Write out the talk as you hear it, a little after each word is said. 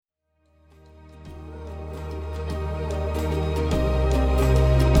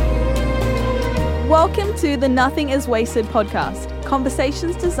Welcome to the Nothing is Wasted podcast,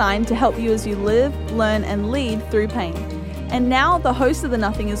 conversations designed to help you as you live, learn, and lead through pain. And now, the host of the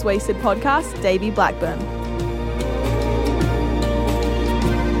Nothing is Wasted podcast, Davey Blackburn.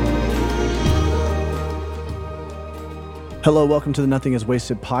 Hello, welcome to the Nothing is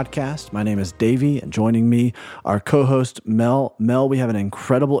Wasted podcast. My name is Davey, and joining me, our co-host, Mel. Mel, we have an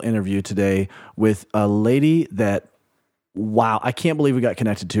incredible interview today with a lady that, wow, I can't believe we got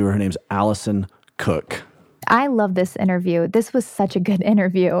connected to her. Her name's Alison Cook. I love this interview. This was such a good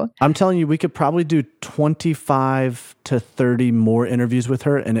interview. I'm telling you, we could probably do 25 to 30 more interviews with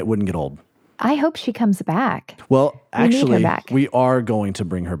her, and it wouldn't get old. I hope she comes back. Well, actually, back. We are going to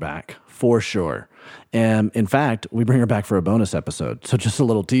bring her back, for sure. And in fact, we bring her back for a bonus episode. So just a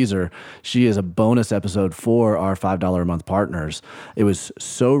little teaser, she is a bonus episode for our $5 a month partners. It was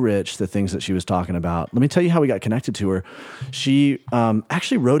so rich, the things that she was talking about. Let me tell you how we got connected to her. She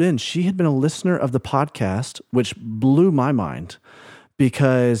actually wrote in. She had been a listener of the podcast, which blew my mind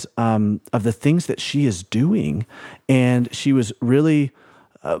because of the things that she is doing. And she was really...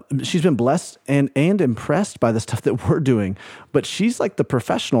 she's been blessed and impressed by the stuff that we're doing, but she's like the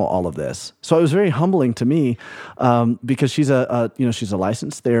professional all of this. So it was very humbling to me because she's she's a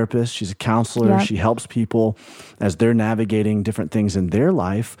licensed therapist, she's a counselor, Yep. She helps people as they're navigating different things in their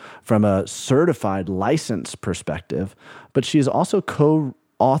life from a certified licensed perspective. But she has also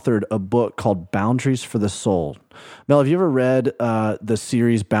co-authored a book called Boundaries for the Soul. Mel, have you ever read the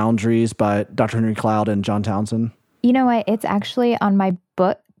series Boundaries by Dr. Henry Cloud and John Townsend? You know what? It's actually on my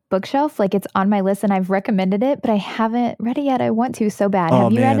bookshelf. Like it's on my list and I've recommended it, but I haven't read it yet. I want to so bad.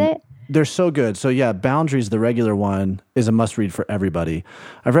 Have you read it? They're so good. So yeah, Boundaries, the regular one, is a must-read for everybody.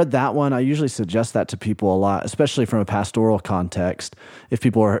 I've read that one. I usually suggest that to people a lot, especially from a pastoral context. If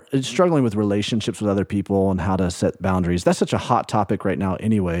people are struggling with relationships with other people and how to set boundaries. That's such a hot topic right now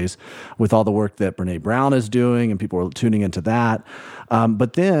anyways, with all the work that Brene Brown is doing and people are tuning into that.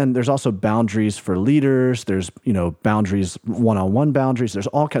 But then there's also boundaries for leaders. There's, boundaries, one-on-one boundaries. There's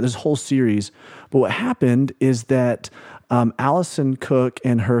all kinds, this whole series. But what happened is that Alison Cook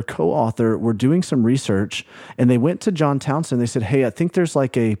and her co-author were doing some research, and they went to John Townsend. They said, "Hey, I think there's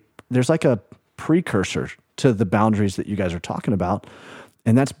like a precursor to the boundaries that you guys are talking about,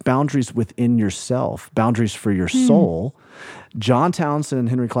 and that's boundaries within yourself, boundaries for your soul." John Townsend and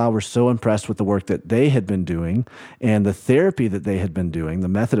Henry Cloud were so impressed with the work that they had been doing and the therapy that they had been doing, the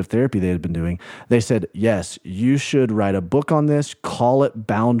method of therapy they had been doing. They said, "Yes, you should write a book on this. Call it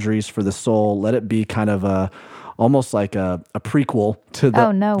Boundaries for the Soul. Let it be kind of almost like a prequel to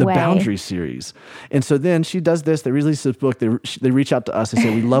the Boundaries series." And so then she does this. They release this book. They reach out to us. They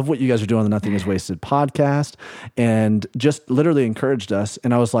say, "We love what you guys are doing on the Nothing is Wasted podcast," and just literally encouraged us.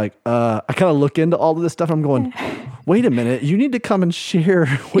 And I was like, I kind of look into all of this stuff. I'm going, wait a minute. You need to come and share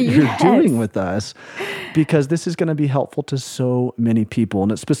what you're doing with us because this is going to be helpful to so many people.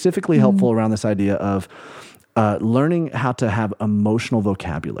 And it's specifically helpful around this idea of learning how to have emotional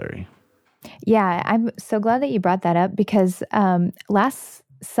vocabulary. Yeah, I'm so glad that you brought that up because last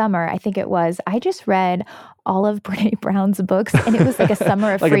summer, I think it was, I just read all of Brene Brown's books and it was like a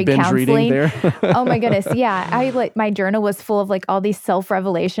summer of like free a binge counseling. Reading there. Oh my goodness. Yeah. My journal was full of like all these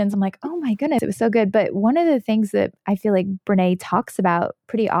self-revelations. I'm like, oh my goodness, it was so good. But one of the things that I feel like Brene talks about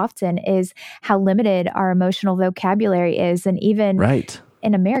pretty often is how limited our emotional vocabulary is. And even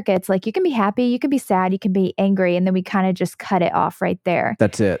in America, it's like, you can be happy, you can be sad, you can be angry. And then we kind of just cut it off right there.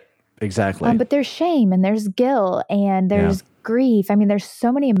 That's it. Exactly. But there's shame and there's guilt and there's grief. I mean, there's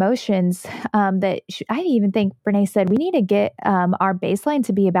so many emotions that I even think Brene said we need to get our baseline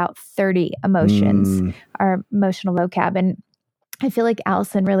to be about 30 emotions, our emotional vocab. And I feel like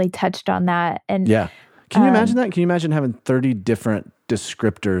Alison really touched on that. And can you imagine that? Can you imagine having 30 different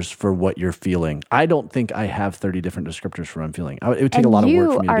descriptors for what you're feeling? I don't think I have 30 different descriptors for what I'm feeling. It would take a lot of work for me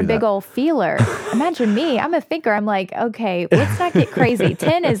to do that. You are a big old feeler. Imagine me. I'm a thinker. I'm like, okay, let's not get crazy.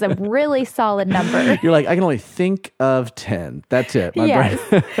 10 is a really solid number. You're like, I can only think of 10. That's it. My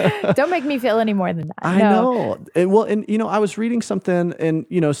brain. Don't make me feel any more than that. I know. And I was reading something and,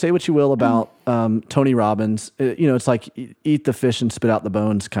 say what you will about Tony Robbins. It's like eat the fish and spit out the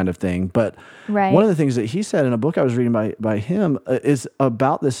bones kind of thing. But one of the things that he said in a book I was reading by him is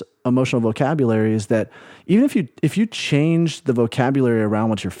about this emotional vocabulary is that even if you change the vocabulary around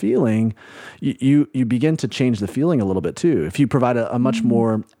what you're feeling, you begin to change the feeling a little bit too. If you provide a much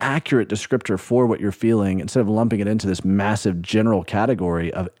more accurate descriptor for what you're feeling, instead of lumping it into this massive general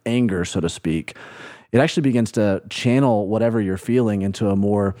category of anger, so to speak, it actually begins to channel whatever you're feeling into a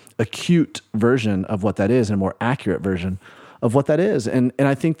more acute version of what that is and a more accurate version of what that is. And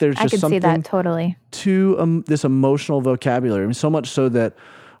I think there's just something see that totally to this emotional vocabulary. I mean, so much so that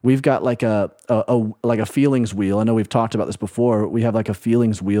we've got like a feelings wheel. I know we've talked about this before. We have like a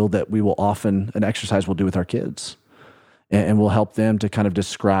feelings wheel that we will often, an exercise we'll do with our kids. And we'll help them to kind of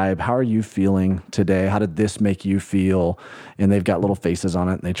describe, how are you feeling today? How did this make you feel? And they've got little faces on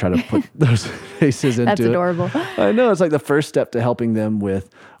it, and they try to put those faces into it. That's adorable. I know. It's like the first step to helping them with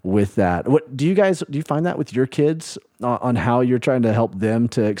that. What do you find that with your kids on how you're trying to help them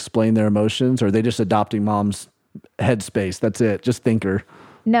to explain their emotions? Or are they just adopting mom's headspace? That's it. Just thinker.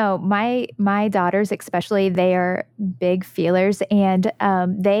 No, my daughters especially, they are big feelers, and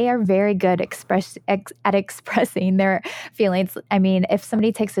they are very good at expressing their feelings. I mean, if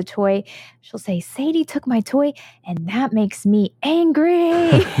somebody takes a toy, she'll say, Sadie took my toy, and that makes me angry.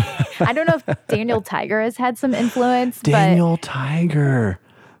 I don't know if Daniel Tiger has had some influence. Daniel Tiger.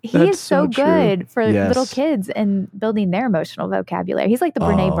 He is so good for little kids and building their emotional vocabulary. He's like the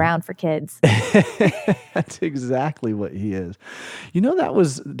Brene Brown for kids. That's exactly what he is. You know,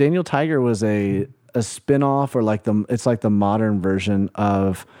 Daniel Tiger was a spinoff, or it's like the modern version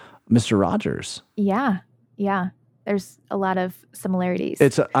of Mr. Rogers. Yeah. There's a lot of similarities.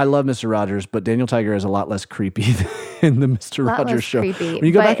 I love Mr. Rogers, but Daniel Tiger is a lot less creepy than the Mr. Rogers show. Creepy, when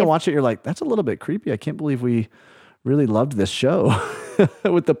you go back and watch it, you're like, that's a little bit creepy. I can't believe we really loved this show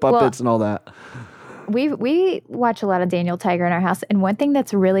with the puppets and all that. We watch a lot of Daniel Tiger in our house, and one thing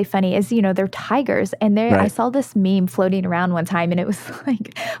that's really funny is, they're tigers, and I saw this meme floating around one time, and it was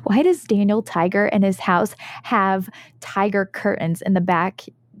like, why does Daniel Tiger in his house have tiger curtains in the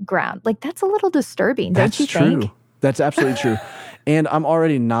background? Like, that's a little disturbing, don't you think? That's absolutely true. And I'm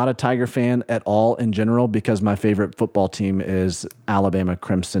already not a Tiger fan at all in general, because my favorite football team is Alabama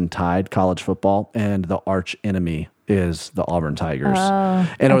Crimson Tide college football, and the arch enemy is the Auburn Tigers.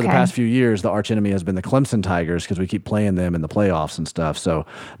 And over the past few years, the arch enemy has been the Clemson Tigers, because we keep playing them in the playoffs and stuff. So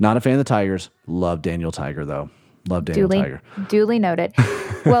not a fan of the Tigers. Love Daniel Tiger, though. Love Daniel Tiger. Duly noted.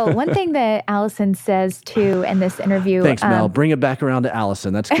 Well, one thing that Alison says, too, in this interview... Thanks, Mel. Bring it back around to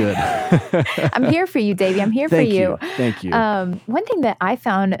Alison. That's good. I'm here for you, Davey. I'm here for you. Thank you. One thing that I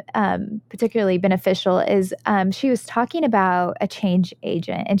found particularly beneficial is she was talking about a change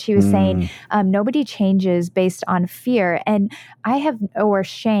agent, and she was saying nobody changes based on fear, and or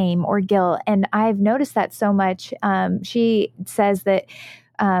shame or guilt, and I've noticed that so much. She says that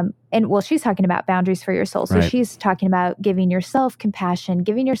she's talking about boundaries for your soul. So she's talking about giving yourself compassion,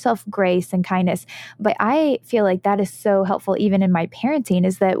 giving yourself grace and kindness. But I feel like that is so helpful even in my parenting,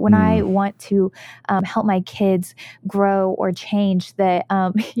 is that when I want to help my kids grow or change, that,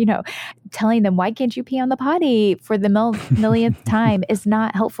 telling them, why can't you pee on the potty for the millionth time is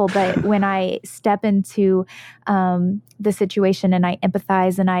not helpful. But when I step into the situation and I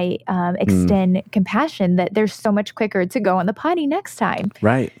empathize and I extend compassion, that they're so much quicker to go on the potty next time.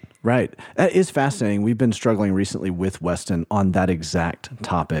 Right. That is fascinating. We've been struggling recently with Weston on that exact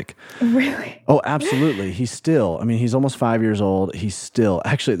topic. Really? Oh, absolutely. He's almost 5 years old. He's still,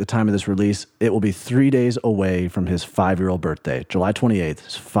 actually at the time of this release, it will be 3 days away from his 5-year-old birthday, July 28th,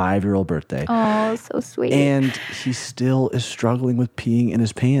 his 5-year-old birthday. Oh, so sweet. And he still is struggling with peeing in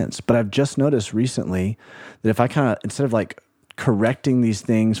his pants. But I've just noticed recently that if I instead of like correcting these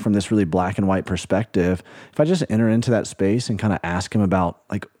things from this really black and white perspective, if I just enter into that space and kind of ask him about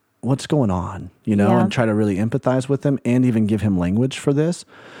like, what's going on, and try to really empathize with him and even give him language for this.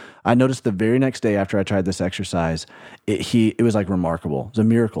 I noticed the very next day after I tried this exercise, it was like remarkable. It was a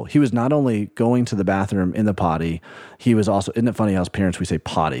miracle. He was not only going to the bathroom in the potty, he was also, isn't it funny how as parents we say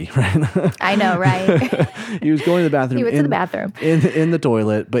potty, right? I know, right? He was going to the bathroom. He went to the bathroom. In the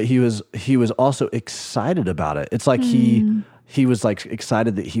toilet, but he was also excited about it. It's like he was like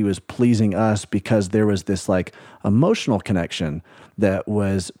excited that he was pleasing us, because there was this like emotional connection that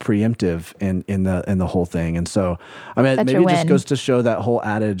was preemptive in the whole thing. And so, I mean, maybe it just goes to show that whole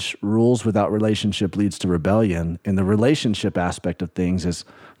adage, rules without relationship leads to rebellion. And the relationship aspect of things is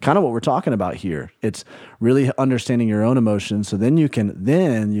kind of what we're talking about here. It's really understanding your own emotions, so then you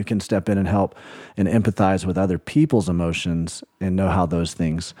can step in and help and empathize with other people's emotions and know how those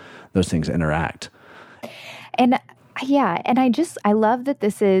things interact. And I love that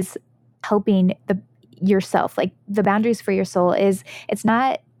this is helping yourself. Like, the boundaries for your soul it's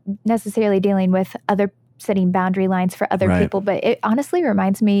not necessarily dealing with setting boundary lines for other people, but it honestly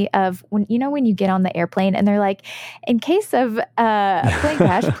reminds me of when you get on the airplane and they're like, in case of a plane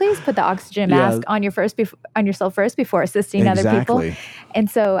crash, please put the oxygen mask on yourself first before assisting other people. And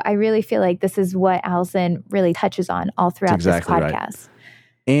so I really feel like this is what Alison really touches on all throughout this podcast. Right.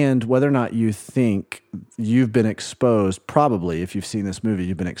 And whether or not you think you've been exposed, probably if you've seen this movie,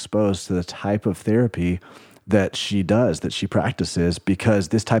 you've been exposed to the type of therapy that she practices, because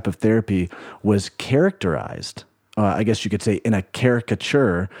this type of therapy was characterized I guess you could say, in a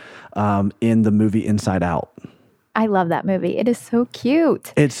caricature in the movie Inside Out. I love that movie. It is so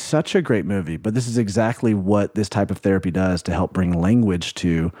cute. It's such a great movie, but this is exactly what this type of therapy does to help bring language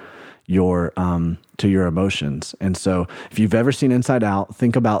to your emotions. And so if you've ever seen Inside Out,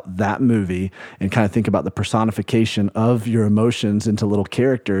 think about that movie and kind of think about the personification of your emotions into little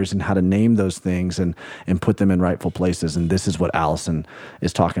characters and how to name those things and put them in rightful places. And this is what Alison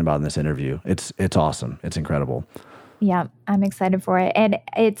is talking about in this interview. It's awesome. It's incredible. Yeah, I'm excited for it. And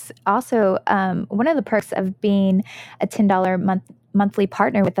it's also one of the perks of being a $10 monthly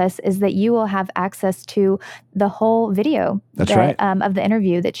partner with us is that you will have access to the whole video of the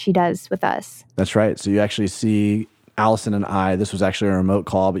interview that she does with us. That's right. So you actually see Alison and I, this was actually a remote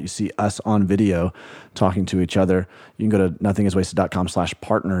call, but you see us on video talking to each other. You can go to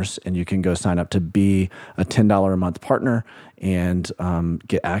nothingiswasted.com/partners and you can go sign up to be a $10 a month partner and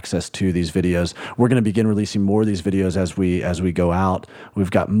get access to these videos. We're going to begin releasing more of these videos as we go out.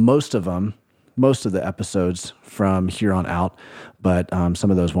 We've got most of the episodes from here on out, but some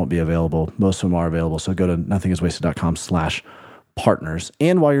of those won't be available. Most of them are available. So go to nothingiswasted.com/partners.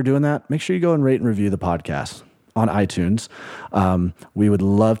 And while you're doing that, make sure you go and rate and review the podcast on iTunes. We would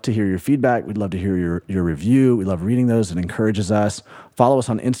love to hear your feedback. We'd love to hear your review. We love reading those. It encourages us. Follow us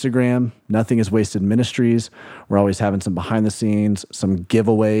on Instagram, Nothing is Wasted Ministries. We're always having some behind the scenes, some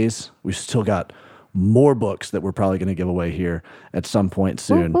giveaways. We've still got more books that we're probably going to give away here at some point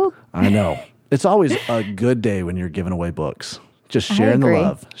soon. Whoop, whoop. I know. It's always a good day when you're giving away books. Just sharing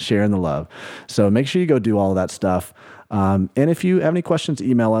the love. So make sure you go do all of that stuff. And if you have any questions,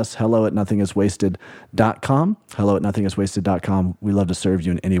 email us, hello@nothingiswasted.com, hello@nothingiswasted.com. We love to serve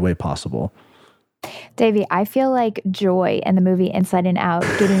you in any way possible. Davey, I feel like joy in the movie Inside and Out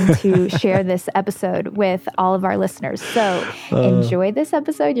getting to share this episode with all of our listeners. So enjoy this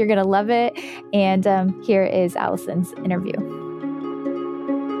episode. You're going to love it. And here is Alison's interview.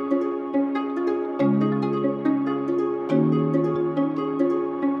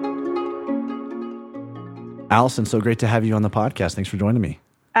 Alison, so great to have you on the podcast. Thanks for joining me.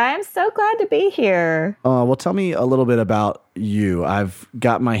 I'm so glad to be here. Well, tell me a little bit about you. I've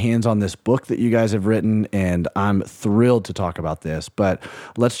got my hands on this book that you guys have written, and I'm thrilled to talk about this. But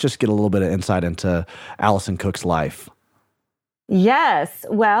let's just get a little bit of insight into Alison Cook's life. Yes.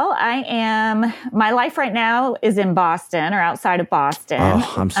 Well, my life right now is in Boston or outside of Boston.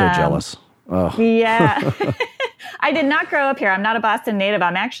 Oh, I'm so jealous. Oh. Yeah. I did not grow up here. I'm not a Boston native.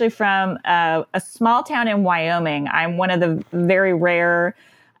 I'm actually from a small town in Wyoming. I'm one of the very rare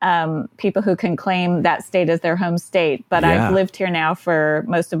people who can claim that state as their home state, but I've lived here now for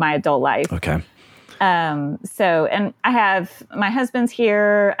most of my adult life. Okay. And I have, my husband's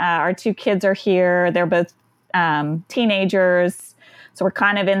here. Our two kids are here. They're both teenagers. So we're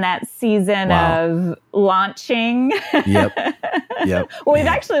kind of in that season of launching. Yep. Well, we've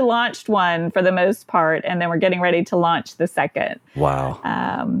actually launched one for the most part, and then we're getting ready to launch the second. Wow.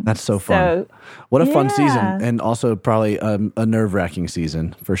 That's so fun. What a fun season. And also probably a nerve-wracking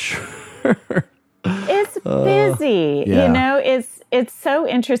season for sure. It's busy. Yeah. You know, it's so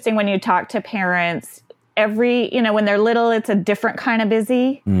interesting when you talk to parents. When they're little, it's a different kind of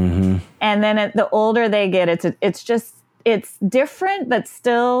busy. Mm-hmm. And then the older they get, it's different, but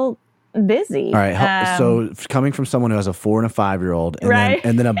still busy. All right. So coming from someone who has a 4 and a 5-year-old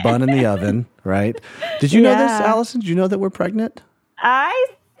and then a bun in the oven, right? Did you know this, Alison? Did you know that we're pregnant? I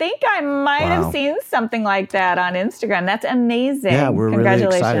think I might have seen something like that on Instagram. That's amazing. Yeah, we're really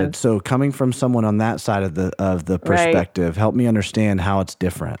excited. So coming from someone on that side of the perspective, help me understand how it's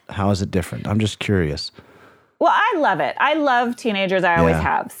different. How is it different? I'm just curious. Well, I love it. I love teenagers. I always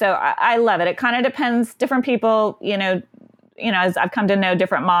have. So I love it. It kind of depends. Different people, as I've come to know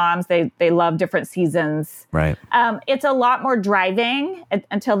different moms, they love different seasons. Right. It's a lot more driving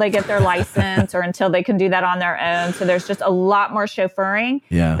until they get their license or until they can do that on their own. So there's just a lot more chauffeuring.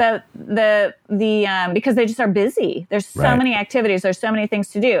 Yeah. Because they just are busy. There's so many activities. There's so many things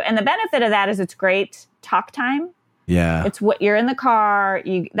to do. And the benefit of that is it's great talk time. Yeah. It's what you're in the car.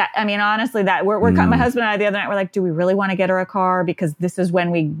 Honestly, my husband and I the other night were like, do we really want to get her a car? Because this is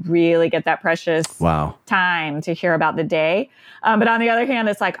when we really get that precious time to hear about the day. But on the other hand,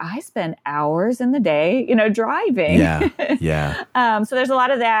 it's like, I spend hours in the day, driving. Yeah. Yeah. So there's a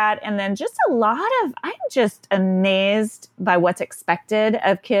lot of that. And then I'm just amazed by what's expected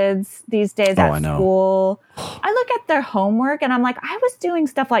of kids these days at school. I look at their homework and I'm like, I was doing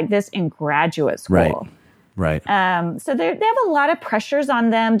stuff like this in graduate school. Right. So they have a lot of pressures on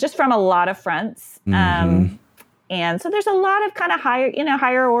them just from a lot of fronts. Mm-hmm. And so there's a lot of kind of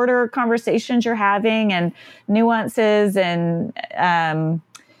higher order conversations you're having and nuances and,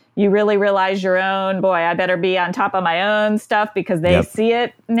 you really realize your own, boy, I better be on top of my own stuff because they see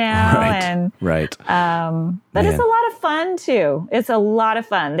it now. Right. And But it's a lot of fun too. It's a lot of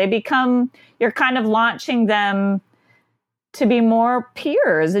fun. You're kind of launching them to be more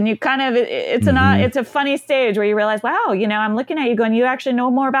peers, and you kind of, it's a funny stage where you realize, wow, I'm looking at you going, you actually know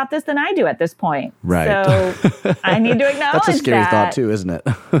more about this than I do at this point. Right. So I need to acknowledge that. That's a scary thought too, isn't it?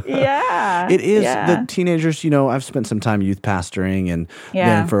 Yeah. It is. The teenagers, I've spent some time youth pastoring, and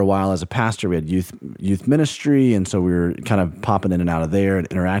then for a while as a pastor, we had youth ministry. And so we were kind of popping in and out of there and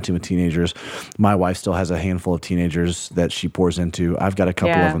interacting with teenagers. My wife still has a handful of teenagers that she pours into. I've got a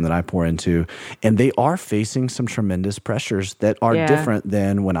couple of them that I pour into, and they are facing some tremendous pressures that are different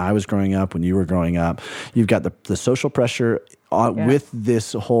than when I was growing up, when you were growing up. You've got the social pressure with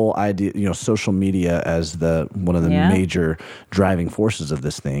this whole idea, social media as one of the major driving forces of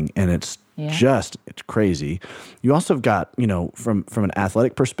this thing. And it's it's crazy. You also have got, from an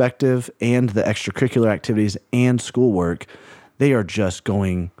athletic perspective and the extracurricular activities and schoolwork, they are just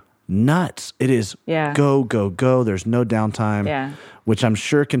going nuts. It is go, go, go. There's no downtime, which I'm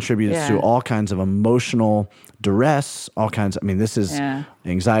sure contributes to all kinds of emotional duress, this is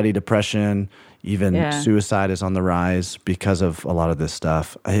anxiety, depression, even suicide is on the rise because of a lot of this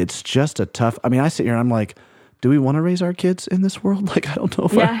stuff. It's just I sit here and I'm like, do we want to raise our kids in this world? Like, I don't know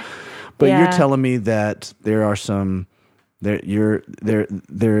if you're telling me that there are some, there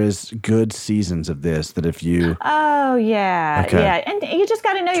is good seasons of this that if you... Oh, yeah. Okay. Yeah. And you just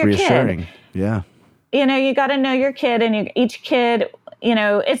got to know your kid. Yeah. You got to know your kid, and each kid,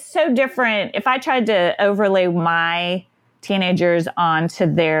 it's so different. If I tried to overlay my teenagers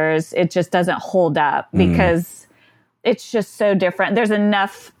onto theirs, it just doesn't hold up because it's just so different. There's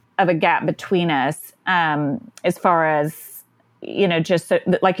enough of a gap between us as far as, just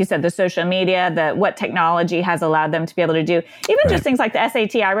like you said, the social media, what technology has allowed them to be able to do. Even just things like the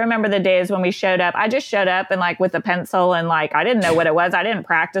SAT. I remember the days when we showed up. I just showed up and with a pencil and I didn't know what it was. I didn't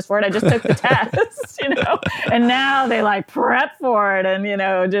practice for it. I just took the test, And now they prep for it and,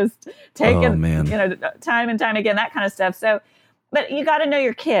 just take it, time and time again, that kind of stuff. So, but you got to know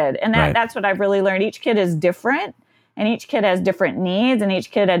your kid. And that's what I've really learned. Each kid is different. And each kid has different needs, and each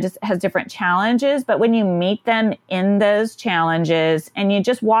kid has different challenges. But when you meet them in those challenges and you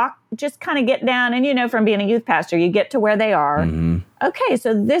just kind of get down, and from being a youth pastor, you get to where they are. Mm-hmm. Okay,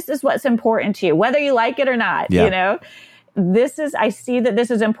 so this is what's important to you, whether you like it or not. I see that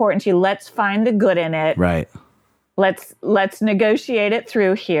this is important to you. Let's find the good in it. Right. Let's negotiate it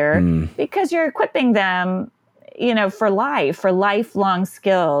through here because you're equipping them, for lifelong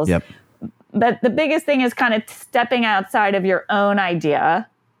skills. Yep. But the biggest thing is kind of stepping outside of your own idea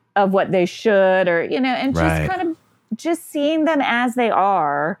of what they should, or, and just kind of just seeing them as they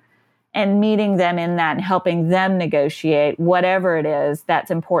are and meeting them in that and helping them negotiate whatever it is that's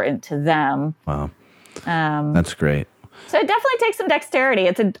important to them. Wow. That's great. So it definitely takes some dexterity.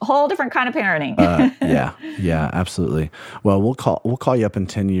 It's a whole different kind of parenting. Yeah, absolutely. Well, we'll call you up in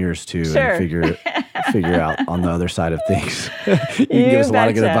 10 years too and figure out on the other side of things. You can give us a lot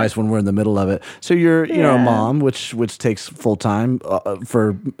of good advice when we're in the middle of it. So you're a mom, which takes full time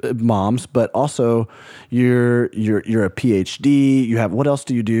for moms, but also you're a PhD. You have, what else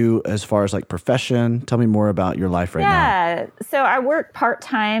do you do as far as profession? Tell me more about your life right now. Yeah, so I work part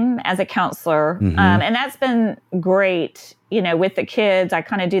time as a counselor, and that's been great. With the kids, I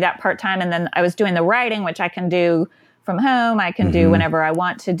kind of do that part time. And then I was doing the writing, which I can do from home. I can do whenever I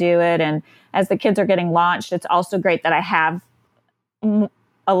want to do it. And as the kids are getting launched, it's also great that I have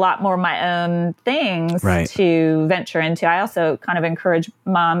a lot more of my own things to venture into. I also kind of encourage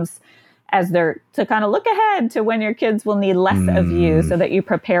moms to kind of look ahead to when your kids will need less of you so that you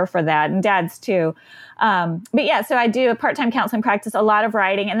prepare for that, and dads too. So I do a part-time counseling practice, a lot of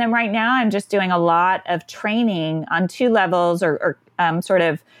writing. And then right now I'm just doing a lot of training on 2 levels or sort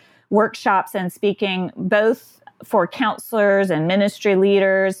of workshops and speaking both for counselors and ministry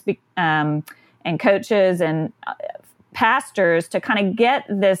leaders and coaches and pastors to kind of get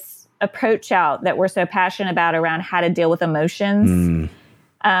this approach out that we're so passionate about around how to deal with emotions.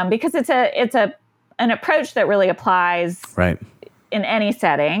 Because it's an approach that really applies in any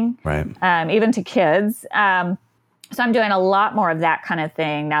setting, even to kids. So I'm doing a lot more of that kind of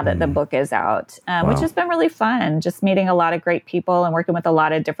thing now that the book is out, which has been really fun. Just meeting a lot of great people and working with a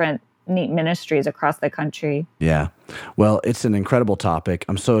lot of different neat ministries across the country. Yeah. Well, it's an incredible topic.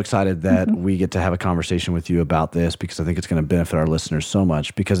 I'm so excited that we get to have a conversation with you about this because I think it's going to benefit our listeners so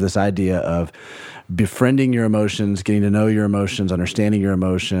much, because this idea of befriending your emotions, getting to know your emotions, understanding your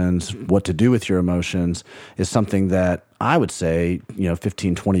emotions, what to do with your emotions is something that I would say,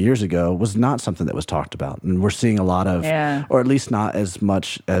 15, 20 years ago was not something that was talked about. And we're seeing a lot of, or at least not as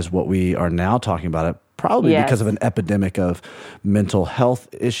much as what we are now talking about it, probably because of an epidemic of mental health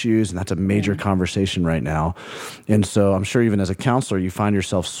issues. And that's a major conversation right now. And so I'm sure even as a counselor, you find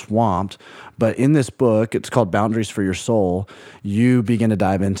yourself swamped. But in this book, it's called Boundaries for Your Soul, you begin to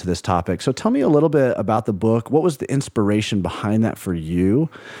dive into this topic. So tell me a little bit about the book. What was the inspiration behind that for you?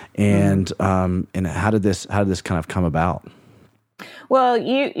 And how did this kind of come about? Well,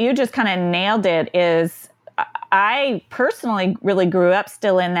 you just kind of nailed it. I personally really grew up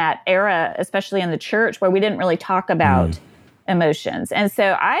still in that era, especially in the church, where we didn't really talk about emotions. And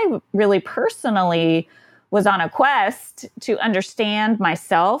so I really personally was on a quest to understand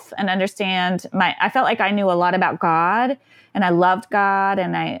myself and I felt like I knew a lot about God, and I loved God,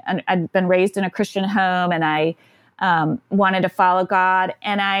 and I'd been raised in a Christian home, and I wanted to follow God,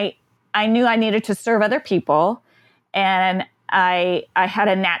 and I knew I needed to serve other people, and I had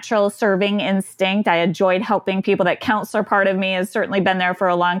a natural serving instinct. I enjoyed helping people. That counselor part of me has certainly been there for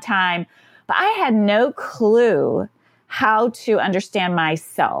a long time. But I had no clue how to understand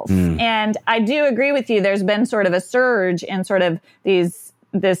myself. And I do agree with you. There's been sort of a surge in sort of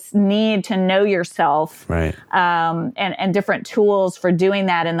this need to know yourself, right? And different tools for doing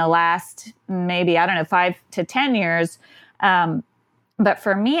that in the last, maybe, 5 to 10 years. But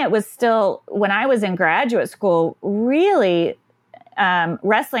for me, it was still, when I was in graduate school, really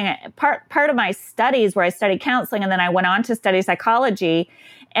wrestling. Part of my studies, where I studied counseling, and then I went on to study psychology,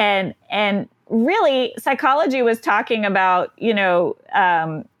 and really psychology was talking about,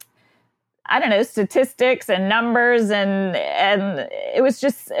 statistics and numbers, and it was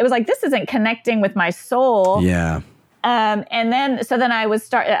like, this isn't connecting with my soul. Yeah. And then I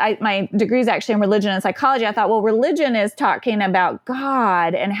was my degree is actually in religion and psychology. I thought, well, religion is talking about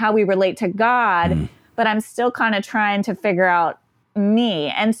God and how we relate to God, but I'm still kind of trying to figure out me.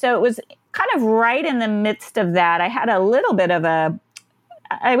 And so it was kind of right in the midst of that. I had a little bit of a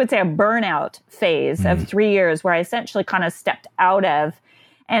burnout phase of 3 years, where I essentially kind of stepped out of,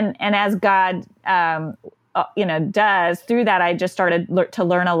 and as God, does through that, I just started to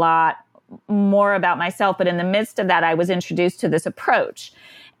learn a lot more about myself. But in the midst of that, I was introduced to this approach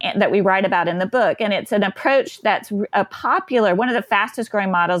that we write about in the book. And it's an approach that's a popular, one of the fastest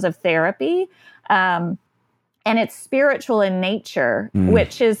growing models of therapy. And it's spiritual in nature,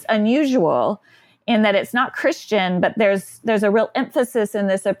 which is unusual in that it's not Christian, but there's a real emphasis in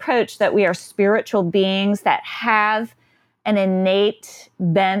this approach that we are spiritual beings that have an innate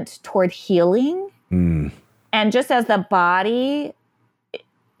bent toward healing. And just as the body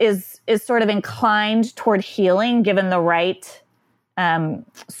is sort of inclined toward healing, given the right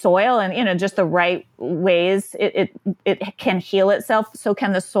soil and just the right ways it can heal itself, so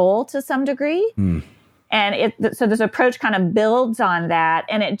can the soul to some degree. And so this approach kind of builds on that,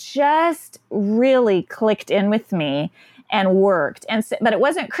 and it just really clicked in with me and worked. But it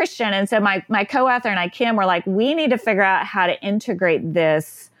wasn't Christian, and so my co-author and I, Kim, were like, we need to figure out how to integrate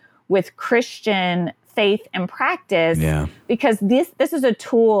this with Christian faith and practice, because this is a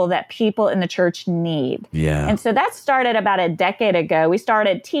tool that people in the church need. And so that started about a decade ago. We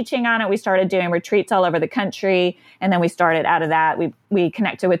started teaching on it. We started doing retreats all over the country, and then we started out of that. We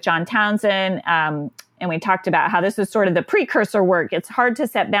connected with John Townsend, and we talked about how this is sort of the precursor work. It's hard to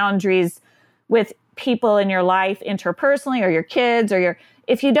set boundaries with people in your life interpersonally, or your kids, or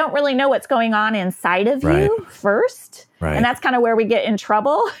if you don't really know what's going on inside of you first. And that's kind of where we get in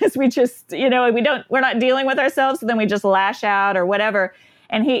trouble, is we just, we're not dealing with ourselves, so then we just lash out or whatever.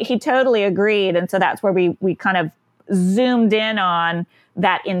 And he totally agreed. And so that's where we kind of zoomed in on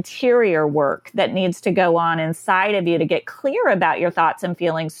that interior work that needs to go on inside of you to get clear about your thoughts and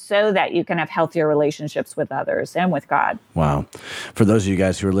feelings, so that you can have healthier relationships with others and with God. Wow. For those of you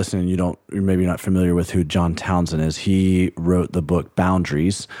guys who are listening, you're maybe not familiar with who John Townsend is. He wrote the book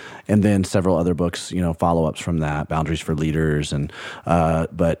Boundaries, and then several other books, follow-ups from that, Boundaries for Leaders, and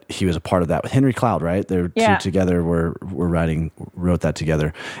but he was a part of that with Henry Cloud, right? They're two together wrote that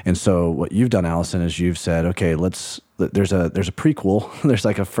together. And so what you've done, Alison, is you've said, okay, there's a prequel. There's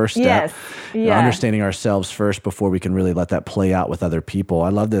like a first step, understanding ourselves first before we can really let that play out with other people. I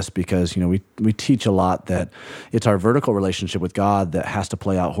love this because, we teach a lot that it's our vertical relationship with God that has to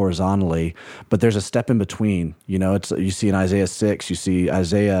play out horizontally, but there's a step in between. You see in Isaiah 6, you see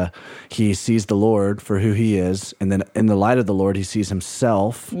Isaiah, he sees the Lord for who he is, and then in the light of the Lord, he sees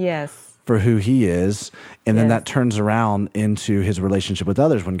himself for who he is. And then that turns around into his relationship with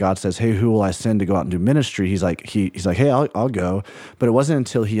others. When God says, hey, who will I send to go out and do ministry? He's like, hey, I'll go. But it wasn't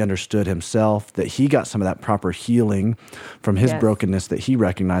until he understood himself that he got some of that proper healing from his brokenness that he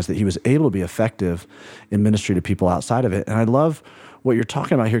recognized that he was able to be effective in ministry to people outside of it. And I love what you're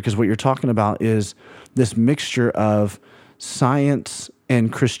talking about here, because what you're talking about is this mixture of science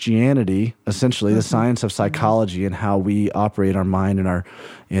and Christianity, essentially the science of psychology and how we operate our mind and our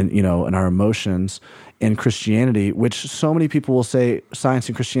emotions, and Christianity, which so many people will say science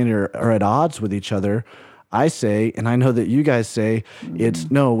and Christianity are at odds with each other. I say, and I know that you guys say,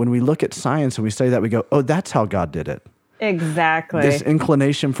 it's no, when we look at science and we study that, we go, oh, that's how God did it. Exactly. This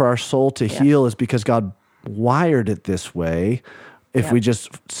inclination for our soul to heal is because God wired it this way. If we just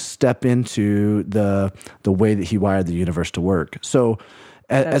step into the way that he wired the universe to work. So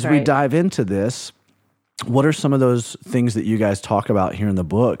as we dive into this, what are some of those things that you guys talk about here in the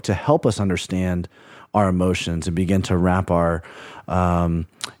book to help us understand our emotions and begin to wrap our, I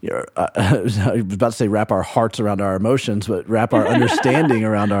was about to say wrap our hearts around our emotions, but wrap our understanding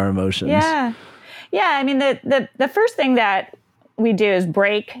around our emotions? Yeah. I mean, the first thing that we do is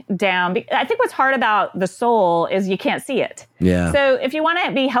break down. I think what's hard about the soul is you can't see it. Yeah. So if you want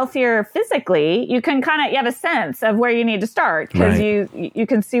to be healthier physically, you have a sense of where you need to start, because you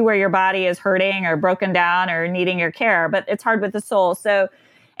can see where your body is hurting or broken down or needing your care, but it's hard with the soul. So,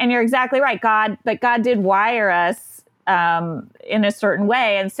 and you're exactly right. God did wire us in a certain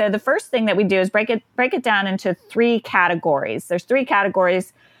way. And so the first thing that we do is break it down into 3 categories. There's 3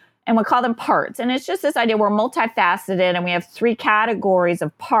 categories, and we call them parts. And it's just this idea we're multifaceted and we have 3 categories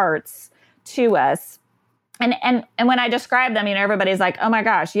of parts to us. And when I describe them, everybody's like, oh my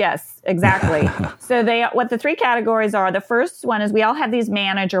gosh, yes, exactly. So what the 3 categories are, the first one is we all have these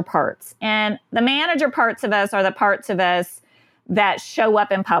manager parts. And the manager parts of us are the parts of us that show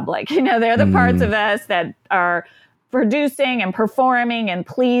up in public. They're the parts of us that are producing and performing and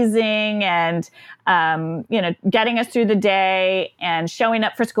pleasing and, getting us through the day and showing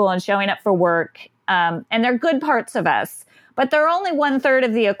up for school and showing up for work. And they're good parts of us, but they're only 1/3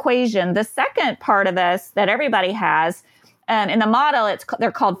 of the equation. The second part of us that everybody has, in the model,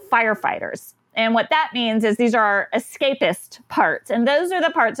 they're called firefighters. And what that means is these are our escapist parts. And those are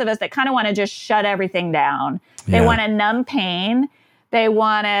the parts of us that kind of want to just shut everything down. They want to numb pain. They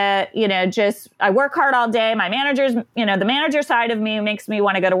want to, I work hard all day. My manager's, the manager side of me makes me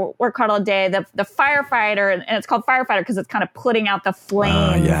want to go to work hard all day. The firefighter, and it's called firefighter because it's kind of putting out the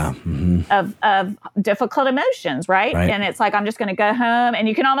flames of difficult emotions, right? And it's like, I'm just going to go home, and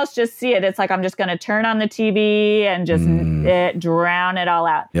you can almost just see it. It's like, I'm just going to turn on the TV and just drown it all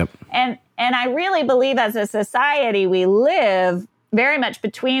out. Yep. And I really believe as a society, we live very much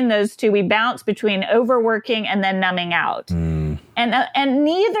between those two. We bounce between overworking and then numbing out. And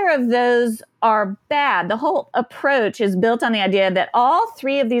neither of those are bad. The whole approach is built on the idea that all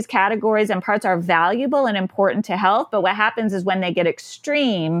 3 of these categories and parts are valuable and important to health. But what happens is when they get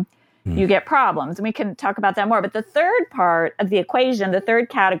extreme, you get problems. And we can talk about that more. But the third part of the equation, the third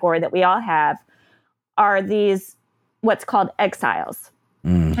category that we all have, are these what's called exiles.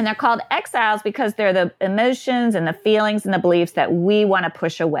 And they're called exiles because they're the emotions and the feelings and the beliefs that we want to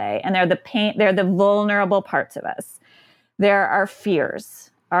push away. And they're the pain, they're the vulnerable parts of us. They're our fears,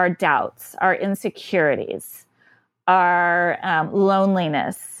 our doubts, our insecurities, our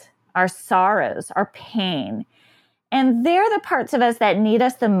loneliness, our sorrows, our pain. And they're the parts of us that need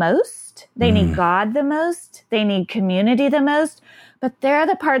us the most. They need God the most. They need community the most. But they're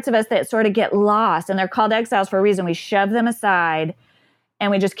the parts of us that sort of get lost. And they're called exiles for a reason. We shove them aside and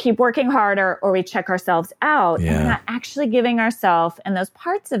we just keep working harder, or we check ourselves out and we're not actually giving ourselves and those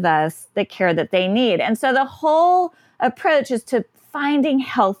parts of us the care that they need. And so the whole approach is to finding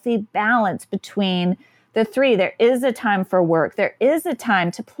healthy balance between the 3. There is a time for work. There is a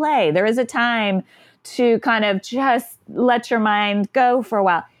time to play. There is a time to kind of just let your mind go for a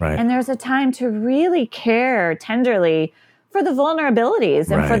while. Right. And there's a time to really care tenderly for the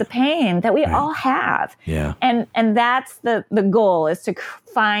vulnerabilities and for the pain that we all have. Yeah. And that's the goal, is to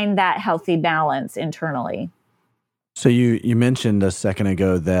find that healthy balance internally. So you mentioned a second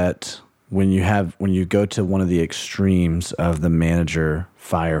ago that when you go to one of the extremes of the manager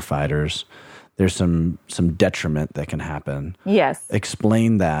firefighters, there's some detriment that can happen. Yes.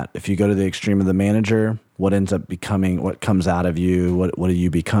 Explain that. If you go to the extreme of the manager, what ends up becoming, what comes out of you, what do you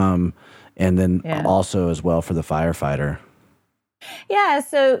become? And then also as well for the firefighter. Yeah,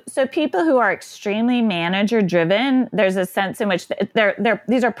 so people who are extremely manager driven, there's a sense in which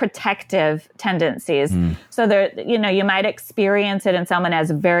these are protective tendencies. So you might experience it in someone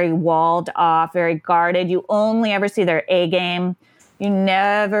as very walled off, very guarded. You only ever see their A game. You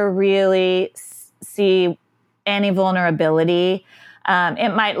never really see any vulnerability.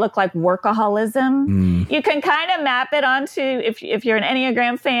 It might look like workaholism. You can kind of map it onto, if you're an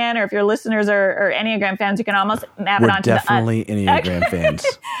Enneagram fan, or if your listeners are Enneagram fans, you can almost map it onto definitely Enneagram fans.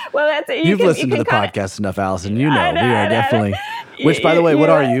 Well, that's it. You've listened to the podcast enough, Alison. You know, we are definitely. Which, by the way, what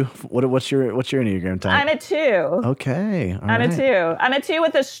are you? What's your Enneagram type? I'm a 2. Okay, I'm a 2. I'm a 2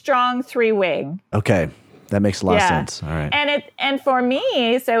 with a strong 3 wing. Okay, that makes a lot of sense. All right, and for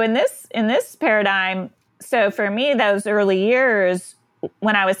me, so in this paradigm. So for me, those early years,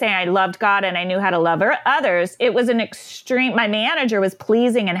 when I was saying I loved God and I knew how to love others, it was an extreme. My manager was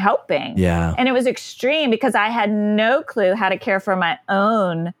pleasing and helping. Yeah. And it was extreme because I had no clue how to care for my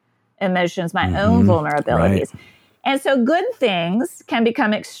own emotions, my own vulnerabilities. Right. And so good things can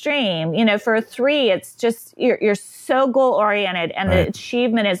become extreme. You know, for a 3, it's just, you're so goal oriented, and the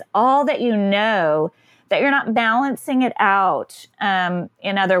achievement is all that you know, that you're not balancing it out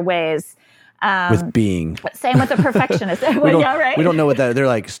in other ways. With being. Same with the perfectionist. We don't know what that, they're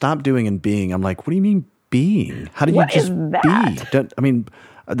like, stop doing and being. I'm like, what do you mean being? How do you just be?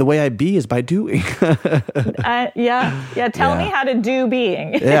 The way I be is by doing. Tell me how to do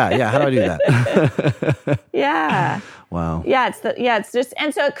being. How do I do that? Wow. It's just,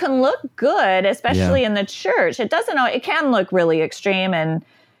 and so it can look good, especially in the church. It can look really extreme and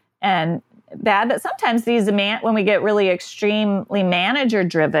bad, but sometimes when we get really extremely manager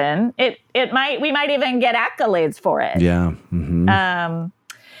driven, we might even get accolades for it. Yeah.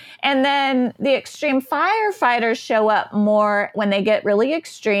 And then the extreme firefighters show up more when they get really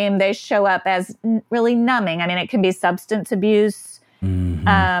extreme. They show up as really numbing. I mean, it can be substance abuse.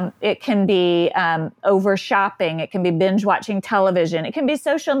 It can be over shopping. It can be binge watching television. It can be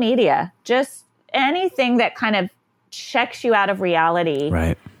social media. Just anything that kind of checks you out of reality.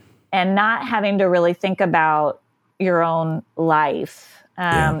 Right. And not having to really think about your own life.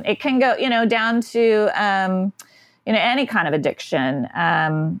 It can go, down to, any kind of addiction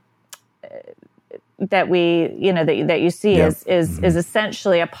that that you see is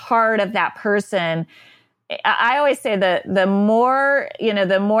essentially a part of that person. I always say that the more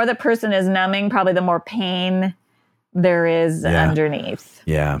the person is numbing, probably the more pain there is underneath.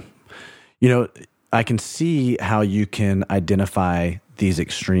 Yeah. I can see how you can identify these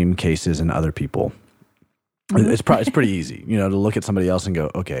extreme cases in other people. It's pretty easy, to look at somebody else and go,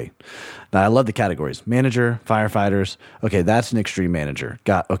 okay. Now I love the categories: manager, firefighters. Okay, that's an extreme manager.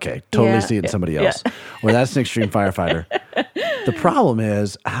 Totally see it in somebody else. Or that's an extreme firefighter. The problem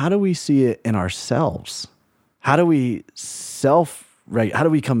is, how do we see it in ourselves? How do we how do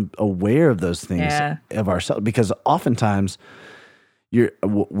we become aware of those things of ourselves? Because oftentimes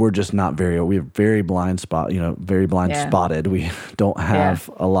we're just not we're very blind spotted. We don't have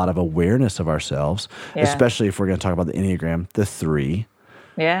a lot of awareness of ourselves, especially if we're going to talk about the Enneagram, the 3.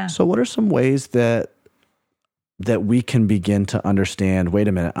 Yeah. So what are some ways that we can begin to understand, wait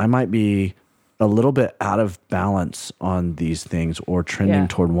a minute, I might be a little bit out of balance on these things, or trending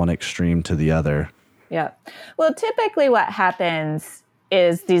toward one extreme to the other? Yeah. Well, typically what happens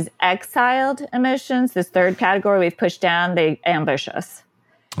is these exiled emotions, this third category we've pushed down, they ambush us.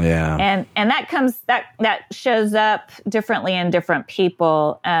 Yeah. And that shows up differently in different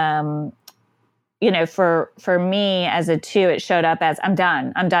people. For me as a 2, it showed up as I'm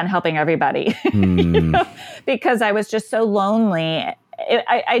done helping everybody, because I was just so lonely.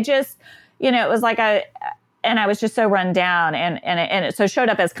 I just, it was like I was just so run down, and it so showed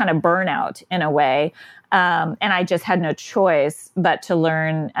up as kind of burnout in a way. And I just had no choice but to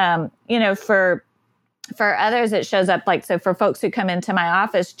learn, for others, it shows up so for folks who come into my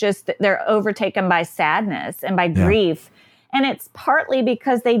office, just they're overtaken by sadness and by grief. And it's partly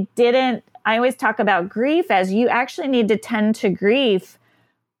because I always talk about grief as you actually need to tend to grief.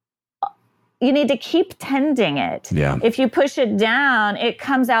 You need to keep tending it. Yeah. If you push it down, it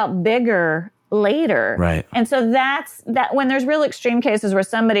comes out bigger later. Right. And so that's when there's real extreme cases where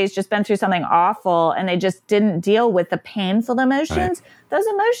somebody's just been through something awful and they just didn't deal with the painful emotions, those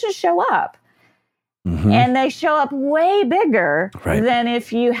emotions show up. And they show up way bigger than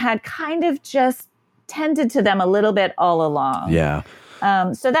if you had kind of just tended to them a little bit all along. Yeah.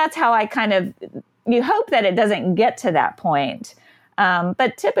 So that's how you hope that it doesn't get to that point.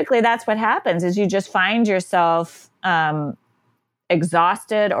 But typically that's what happens, is you just find yourself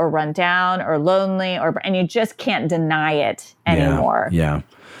exhausted or run down or lonely, and you just can't deny it anymore. Yeah.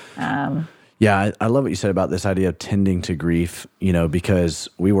 I love what you said about this idea of tending to grief, because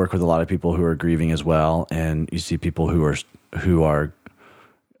we work with a lot of people who are grieving as well. And you see people who are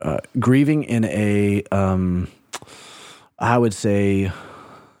grieving in a, I would say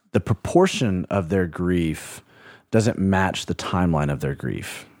the proportion of their grief doesn't match the timeline of their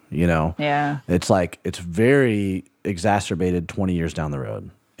grief. You know, it's like it's very exacerbated 20 years down the road.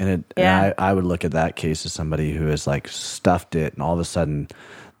 And I would look at that case as somebody who has like stuffed it, and all of a sudden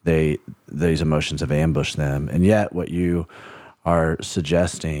these emotions have ambushed them. And yet what you are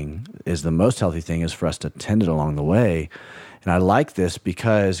suggesting is the most healthy thing is for us to tend it along the way. And I like this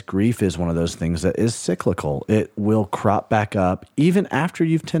because grief is one of those things that is cyclical. It will crop back up even after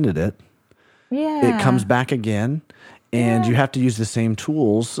you've tended it. Yeah. It comes back again. And you have to use the same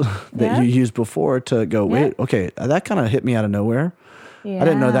tools that you used before to go, wait, okay, that kind of hit me out of nowhere. Yeah. I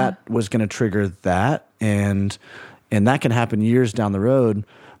didn't know that was going to trigger that. And that can happen years down the road.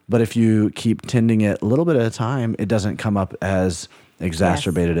 But if you keep tending it a little bit at a time, it doesn't come up as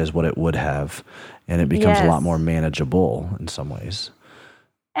exacerbated as what it would have. And it becomes a lot more manageable in some ways.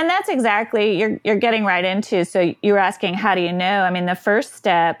 And that's exactly, you're getting right into, so you were asking, how do you know? I mean, the first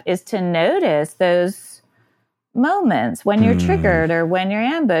step is to notice those moments when you're triggered or when you're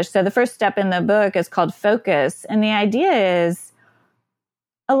ambushed. So the first step in the book is called focus. And the idea is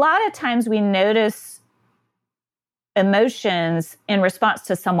a lot of times we notice emotions in response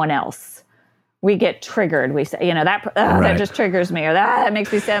to someone else. We get triggered. We say, that just triggers me, or that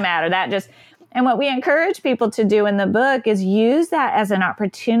makes me so mad, or that just... And what we encourage people to do in the book is use that as an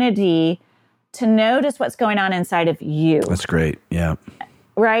opportunity to notice what's going on inside of you. That's great. Yeah.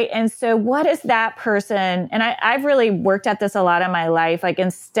 Right. And so what is that person? And I've really worked at this a lot in my life. Like,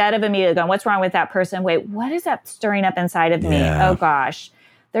 instead of immediately going, what's wrong with that person? Wait, what is that stirring up inside of me? Oh, gosh,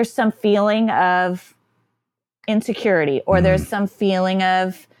 there's some feeling of insecurity, or there's some feeling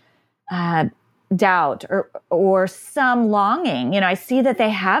of doubt, or some longing. I see that they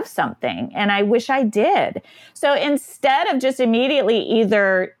have something and I wish I did. So instead of just immediately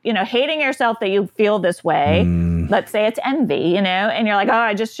either, hating yourself that you feel this way, let's say it's envy, and you're like, oh,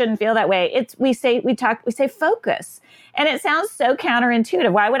 I just shouldn't feel that way. We say focus. And it sounds so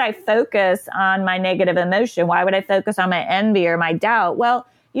counterintuitive. Why would I focus on my negative emotion? Why would I focus on my envy or my doubt? Well,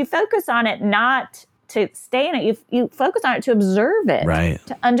 you focus on it not to stay in it. You focus on it to observe it,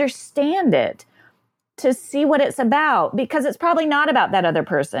 to understand it, to see what it's about, because it's probably not about that other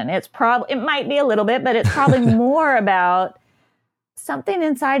person. It might be a little bit, but it's probably more about something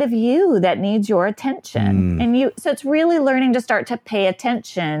inside of you that needs your attention. So it's really learning to start to pay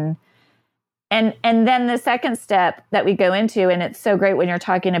attention. And then the second step that we go into, and it's so great when you're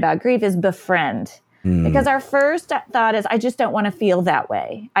talking about grief, is befriend. Because our first thought is, I just don't want to feel that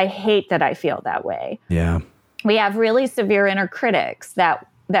way. I hate that I feel that way. Yeah. We have really severe inner critics that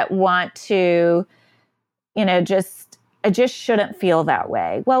want to, I just shouldn't feel that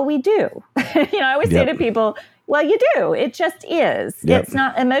way. Well, we do. I always say to people, well, you do. It just is. It's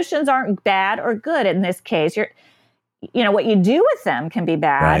not, emotions aren't bad or good in this case. What you do with them can be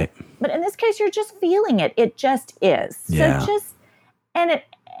bad, but in this case, you're just feeling it. It just is. So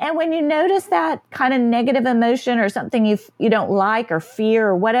and when you notice that kind of negative emotion or something you don't like or fear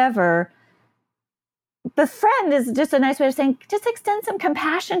or whatever, befriend is just a nice way of saying, just extend some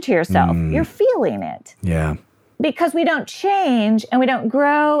compassion to yourself. You're feeling it. Yeah. Because we don't change and we don't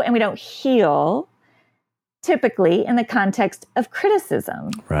grow and we don't heal typically in the context of criticism.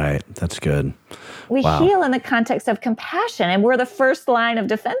 Right. That's good. We heal in the context of compassion, and we're the first line of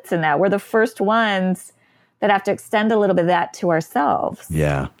defense in that. We're the first ones that have to extend a little bit of that to ourselves.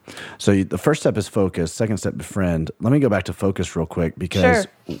 Yeah. So the first step is focus. Second step, befriend. Let me go back to focus real quick, because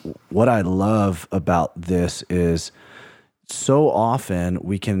what I love about this is so often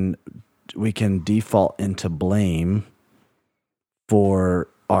we can default into blame for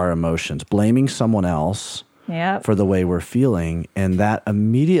our emotions, blaming someone else for the way we're feeling. And that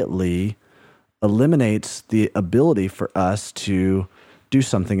immediately eliminates the ability for us to do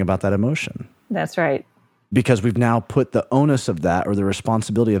something about that emotion. That's right. Because we've now put the onus of that, or the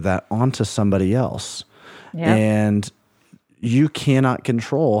responsibility of that, onto somebody else. Yep. And you cannot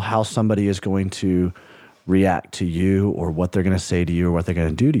control how somebody is going to react to you, or what they're going to say to you, or what they're going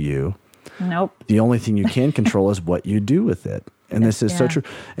to do to you. Nope. The only thing you can control is what you do with it. And this is so true.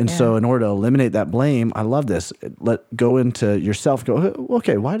 And so in order to eliminate that blame, I love this. Go into yourself, go,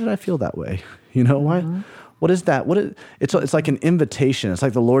 okay, why did I feel that way? Why? What is that? It's like an invitation. It's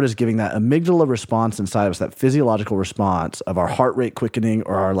like the Lord is giving that amygdala response inside of us, that physiological response of our heart rate quickening,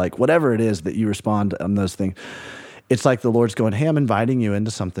 or our whatever it is that you respond on those things. It's like the Lord's going, hey, I'm inviting you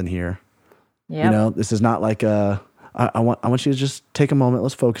into something here. Yep. This is not like I want you to just take a moment.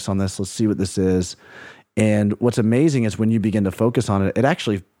 Let's focus on this. Let's see what this is. And what's amazing is when you begin to focus on it, it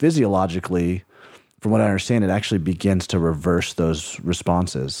actually physiologically, from what I understand, it actually begins to reverse those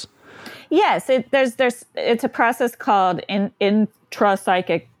responses. Yes, it's a process called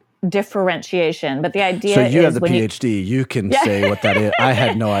intrapsychic differentiation. But the idea so you is have the PhD. You can say what that is. I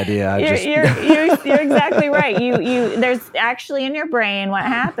had no idea. You're exactly right. There's actually in your brain, what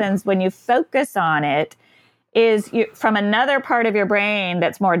happens when you focus on it is from another part of your brain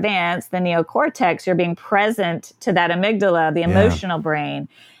that's more advanced, the neocortex, you're being present to that amygdala, the emotional brain.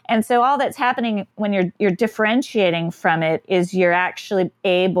 And so all that's happening when you're differentiating from it is you're actually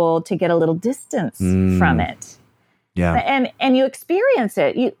able to get a little distance from it. Yeah. And you experience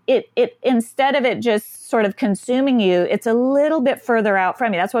it. It instead of it just sort of consuming you, it's a little bit further out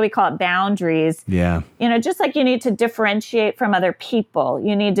from you. That's why we call it boundaries. Yeah. Just like you need to differentiate from other people,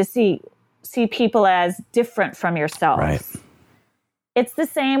 you need to see people as different from yourself. Right. It's the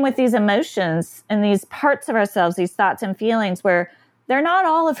same with these emotions and these parts of ourselves, these thoughts and feelings where they're not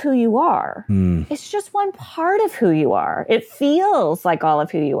all of who you are. It's just one part of who you are. It feels like all of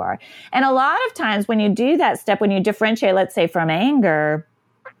who you are. And a lot of times when you do that step, when you differentiate, let's say from anger,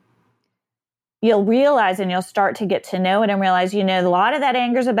 you'll realize and you'll start to get to know it and realize, a lot of that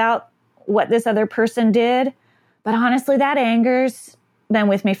anger is about what this other person did. But honestly, that anger's been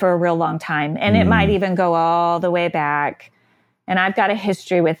with me for a real long time. And it might even go all the way back. And I've got a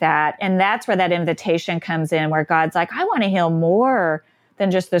history with that. And that's where that invitation comes in, where God's like, I want to heal more than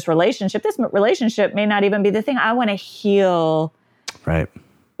just this relationship. This relationship may not even be the thing. I want to heal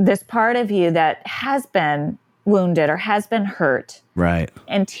this part of you that has been wounded or has been hurt. Right.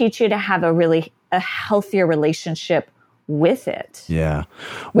 And teach you to have a healthier relationship with it. Yeah.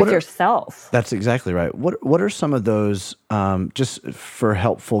 With yourself. That's exactly right. What are some of those, just for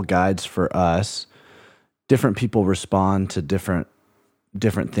helpful guides for us? Different people respond to different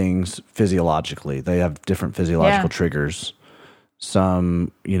things physiologically. They have different physiological triggers.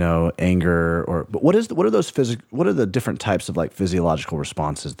 Some, anger but what are the different types of like physiological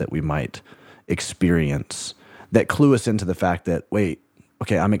responses that we might experience that clue us into the fact that, wait,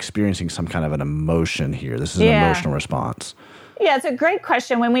 okay, I'm experiencing some kind of an emotion here. This is an emotional response. Yeah, it's a great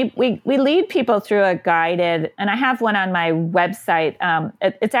question. When we lead people through a guided, and I have one on my website,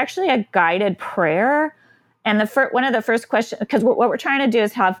 it's actually a guided prayer. And one of the first questions, because what we're trying to do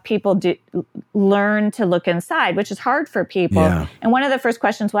is have people learn to look inside, which is hard for people. Yeah. And one of the first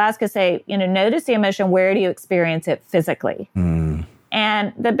questions we'll ask is notice the emotion. Where do you experience it physically?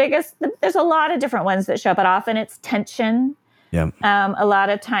 And there's a lot of different ones that show up, but often it's tension. Yeah. A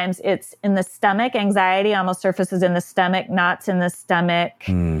lot of times it's in the stomach. Anxiety almost surfaces in the stomach, knots in the stomach.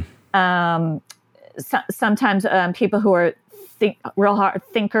 Sometimes people who are real hard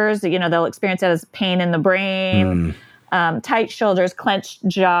thinkers, they'll experience it as pain in the brain, tight shoulders, clenched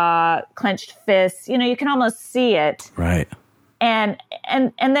jaw, clenched fists. You can almost see it. Right. And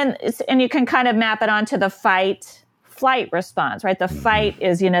then you can kind of map it onto the fight-flight response, right? The fight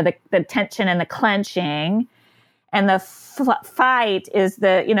is, the tension and the clenching. And the fight is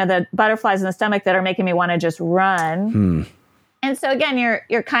the butterflies in the stomach that are making me want to just run. And so again,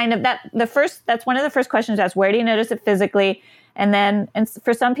 you're kind of that's one of the first questions asked, where do you notice it physically? And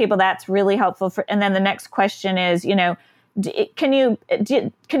for some people that's really helpful. And then the next question is, can you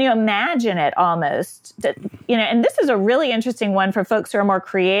imagine it almost? And this is a really interesting one for folks who are more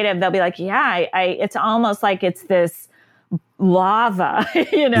creative. They'll be like, it's almost like it's this lava,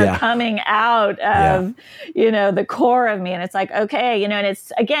 coming out of, the core of me. And it's like, okay, and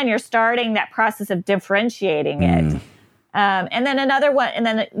it's, again, you're starting that process of differentiating it. And then another one, and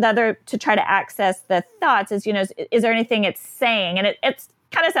then the other to try to access the thoughts is, is there anything it's saying? And it's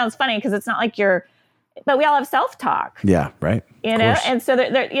kind of sounds funny because it's not like but we all have self-talk. Yeah, right. And so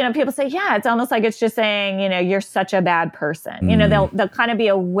people say, it's almost like it's just saying, you're such a bad person. They'll kind of be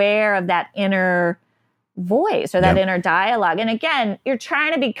aware of that inner voice or that inner dialogue. And again, you're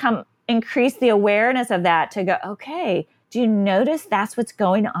trying to increase the awareness of that to go, okay, do you notice that's what's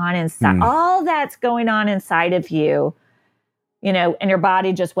going on inside? All that's going on inside of you. And your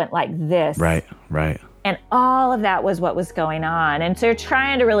body just went like this. Right. And all of that was what was going on. And so you're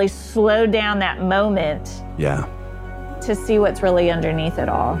trying to really slow down that moment. Yeah. To see what's really underneath it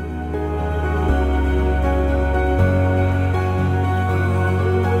all.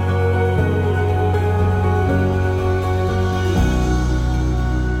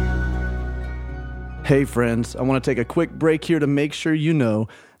 Hey friends, I want to take a quick break here to make sure you know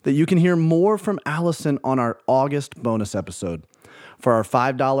that you can hear more from Alison on our August bonus episode. For our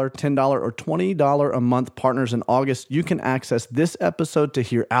 $5, $10, or $20 a month partners in August, you can access this episode to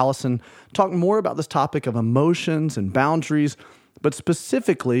hear Alison talk more about this topic of emotions and boundaries, but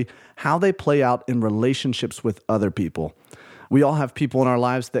specifically how they play out in relationships with other people. We all have people in our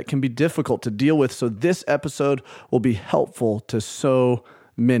lives that can be difficult to deal with, so this episode will be helpful to so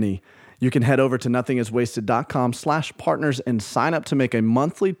many. You can head over to nothingiswasted.com/partners and sign up to make a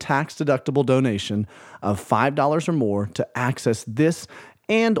monthly tax-deductible donation of $5 or more to access this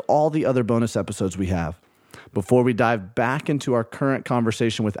and all the other bonus episodes we have. Before we dive back into our current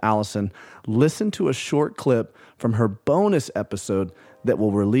conversation with Alison, listen to a short clip from her bonus episode that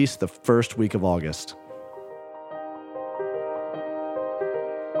will release the first week of August.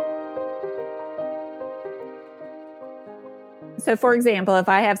 So, for example, if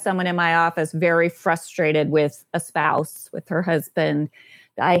I have someone in my office very frustrated with a spouse, with her husband,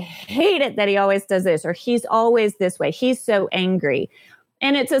 I hate it that he always does this, or he's always this way. He's so angry.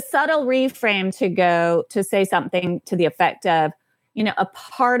 And it's a subtle reframe to say something to the effect of, a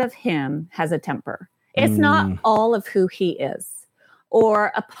part of him has a temper. It's not all of who he is.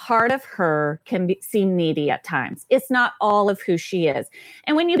 Or a part of her can seem needy at times. It's not all of who she is.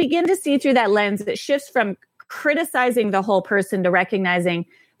 And when you begin to see through that lens, it shifts from criticizing the whole person to recognizing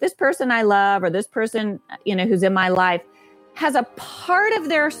this person I love, or this person, who's in my life, has a part of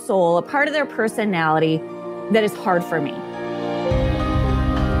their soul, a part of their personality that is hard for me.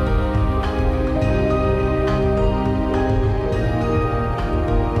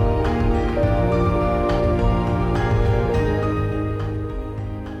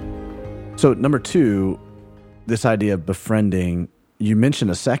 So number 2, this idea of befriending, you mentioned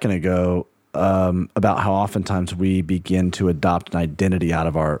a second ago about how oftentimes we begin to adopt an identity out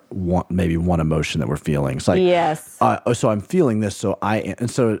of our one emotion that we're feeling. It's like, yes. So I'm feeling this, so I am.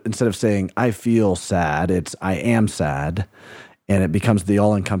 And so instead of saying I feel sad, it's I am sad, and it becomes the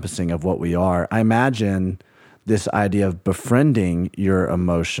all-encompassing of what we are. I imagine this idea of befriending your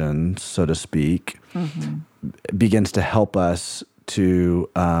emotions, so to speak, begins to help us to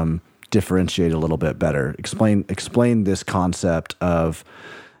differentiate a little bit better. Explain this concept of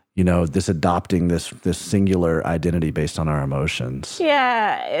this adopting this singular identity based on our emotions.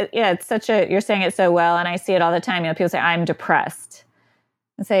 Yeah, it's you're saying it so well, and I see it all the time. People say, I'm depressed.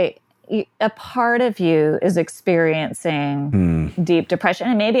 And say, a part of you is experiencing deep depression,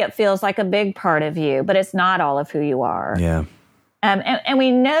 and maybe it feels like a big part of you, but it's not all of who you are. Yeah. And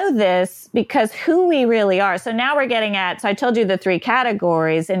we know this because who we really are. So now we're getting so I told you the 3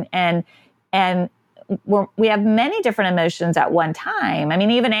 categories, and we have many different emotions at one time. I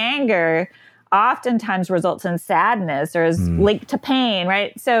mean, even anger oftentimes results in sadness or is linked to pain,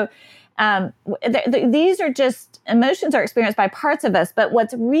 right? So these are just emotions are experienced by parts of us, but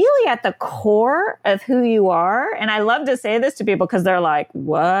what's really at the core of who you are, and I love to say this to people because they're like,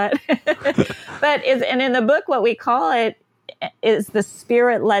 what? And in the book, what we call it is the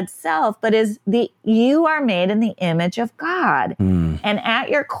spirit-led self, but you are made in the image of God. And at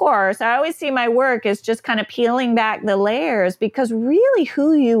your core, so I always see my work as just kind of peeling back the layers, because really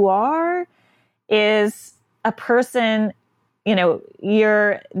who you are is a person,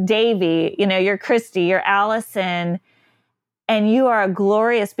 you're Davey, you're Christy, you're Alison, and you are a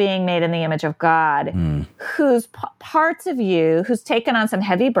glorious being made in the image of God, whose parts of you, who's taken on some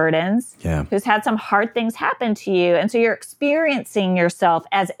heavy burdens, who's had some hard things happen to you. And so you're experiencing yourself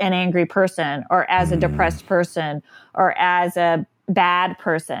as an angry person, or as a depressed person, or as a bad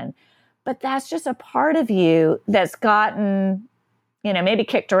person. But that's just a part of you that's gotten, maybe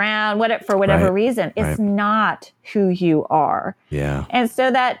kicked around, for whatever reason. It's not who you are. Yeah. And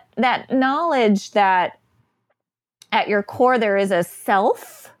so that knowledge that at your core, there is a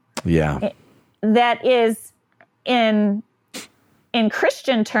self that is, in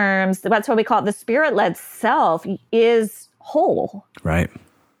Christian terms, that's what we call it, the spirit-led self is whole. Right.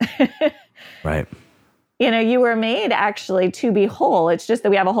 Right. You were made actually to be whole. It's just that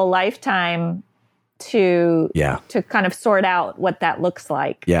we have a whole lifetime to kind of sort out what that looks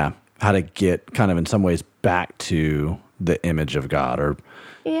like. Yeah. How to get kind of in some ways back to the image of God, or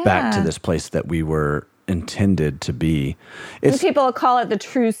back to this place that we were intended to be. People call it the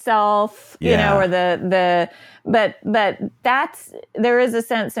true self, or but there is a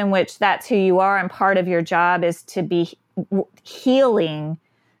sense in which that's who you are, and part of your job is to be healing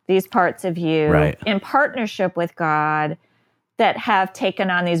these parts of you in partnership with God that have taken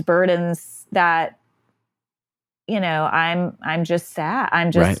on these burdens that, I'm just sad.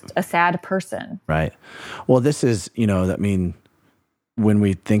 I'm just a sad person. Right. Well, this is, when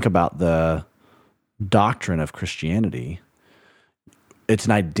we think about the doctrine of Christianity, it's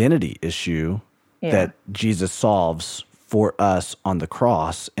an identity issue that Jesus solves for us on the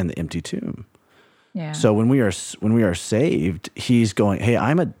cross and the empty tomb. Yeah. So when we are saved, he's going, hey,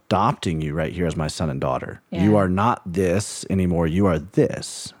 I'm adopting you right here as my son and daughter. Yeah. You are not this anymore. You are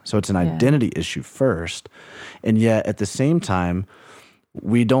this. So it's an identity issue first. And yet at the same time,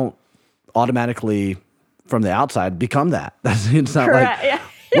 we don't automatically from the outside become that. It's not Correct.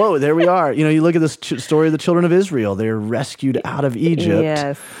 whoa, there we are. You look at this story of the children of Israel. They're rescued out of Egypt.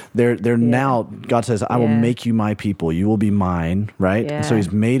 Yes. They're now, God says, I will make you my people. You will be mine, right? Yeah. And so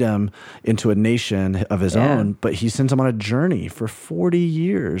he's made them into a nation of his own, but he sends them on a journey for 40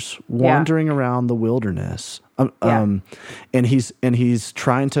 years, wandering around the wilderness. And he's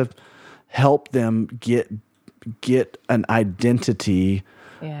trying to help them get an identity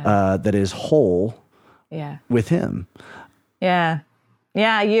that is whole with him. Yeah.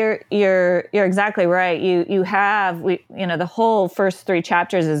 Yeah, you're exactly right. You have the whole first 3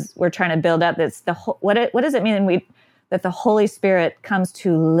 chapters is we're trying to build up this what does it mean that the Holy Spirit comes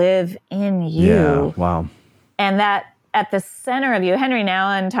to live in you? Yeah, wow. And that at the center of you, Henry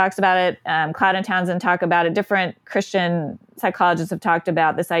Nouwen talks about it, Cloud and Townsend talk about it, different Christian psychologists have talked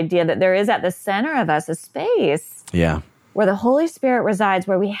about this idea that there is at the center of us a space where the Holy Spirit resides,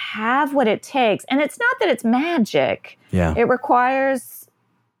 where we have what it takes. And it's not that it's magic. Yeah. It requires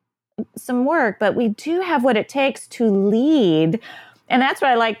some work, but we do have what it takes to lead. And that's what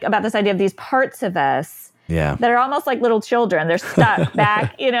I like about this idea of these parts of us that are almost like little children. They're stuck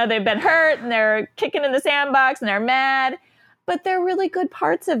back, they've been hurt and they're kicking in the sandbox and they're mad, but they're really good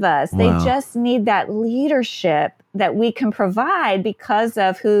parts of us. Wow. They just need that leadership that we can provide because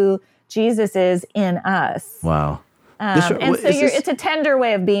of who Jesus is in us. Wow. It's a tender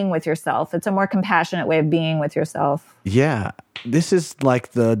way of being with yourself. It's a more compassionate way of being with yourself. Yeah. This is like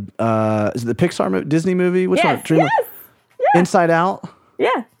is it the Pixar Disney movie? Which one? Yes. Inside Out?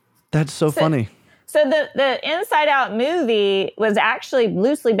 Yeah. That's so funny. So the Inside Out movie was actually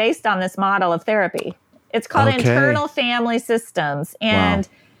loosely based on this model of therapy. It's called Internal Family Systems. And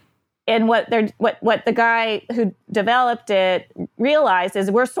what the guy who developed it realized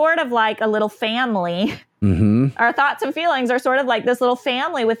is we're sort of like a little family. Mm-hmm. Our thoughts and feelings are sort of like this little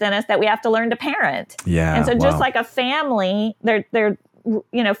family within us that we have to learn to parent. Yeah. And so just like a family,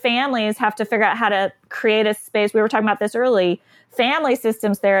 families have to figure out how to create a space. We were talking about this early. Family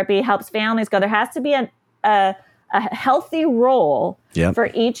systems therapy helps families go. There has to be a healthy role for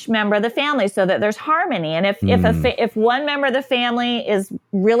each member of the family so that there's harmony. And if one member of the family is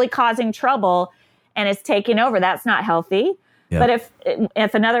really causing trouble and is taking over, that's not healthy. But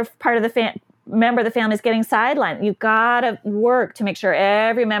if another part of the member of the family is getting sidelined, you've got to work to make sure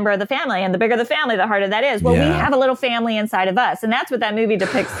every member of the family, and the bigger the family, the harder that is. Well, we have a little family inside of us, and that's what that movie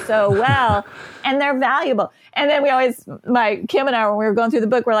depicts so well, and they're valuable. And then Kim and I, when we were going through the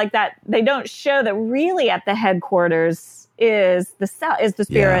book, we're like that. They don't show that really at the headquarters is the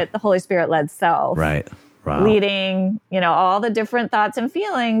Spirit, the Holy Spirit led self, right? Wow. Leading, all the different thoughts and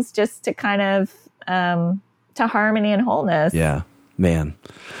feelings just to kind of to harmony and wholeness. Yeah. Man.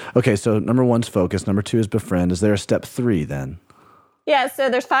 Okay, so number 1's focus. Number 2 is befriend. Is there a step 3 then? Yeah, so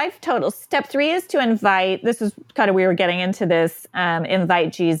there's 5 total. Step 3 is to invite. This is kind of, we were getting into this,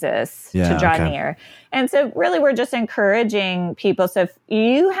 invite Jesus to draw near. And so really we're just encouraging people. So if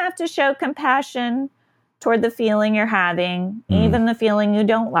you have to show compassion toward the feeling you're having, even the feeling you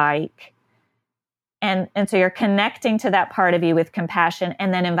don't like, and so you're connecting to that part of you with compassion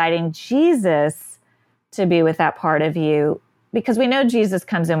and then inviting Jesus to be with that part of you, because we know Jesus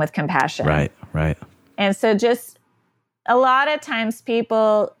comes in with compassion. Right. And so just a lot of times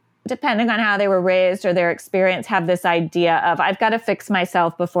people, depending on how they were raised or their experience, have this idea of, I've got to fix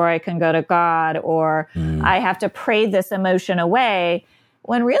myself before I can go to God, or I have to pray this emotion away.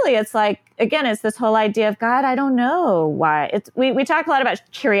 When really it's like, again, it's this whole idea of, God, I don't know why. We talk a lot about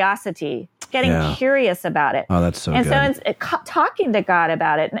curiosity, getting curious about it. Oh, that's so good. And so talking to God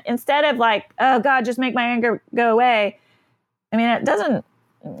about it, instead of like, oh, God, just make my anger go away. I mean, it doesn't,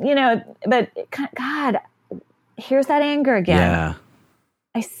 but God, here's that anger again. Yeah.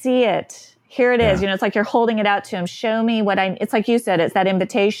 I see it. Here it is. It's like you're holding it out to him. Show me it's like you said, it's that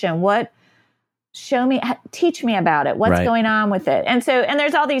invitation. Show me, teach me about it. What's going on with it? And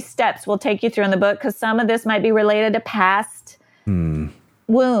there's all these steps we'll take you through in the book, because some of this might be related to past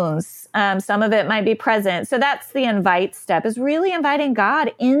wounds. Some of it might be present. So that's the invite step, is really inviting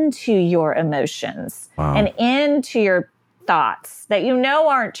God into your emotions and into your thoughts that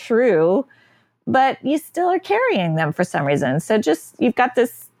aren't true, but you still are carrying them for some reason. So just, you've got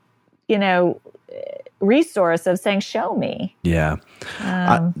this, resource of saying, show me. Yeah.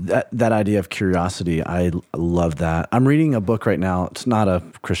 That idea of curiosity, I love that. I'm reading a book right now. It's not a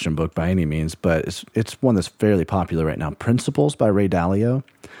Christian book by any means, but it's one that's fairly popular right now. Principles by Ray Dalio.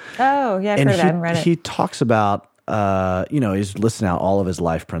 Oh, yeah, I've heard of that. I haven't read it. He talks about, he's listing out all of his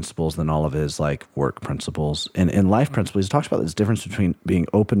life principles and all of his work principles. And in life principles, he talks about this difference between being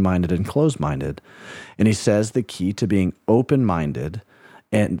open-minded and closed-minded. And he says the key to being open-minded,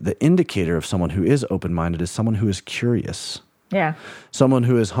 and the indicator of someone who is open-minded, is someone who is curious. Yeah. Someone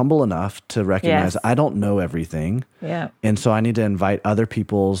who is humble enough to recognize I don't know everything. Yeah. And so I need to invite other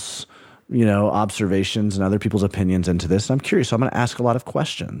people's, observations and other people's opinions into this. And I'm curious, so I'm going to ask a lot of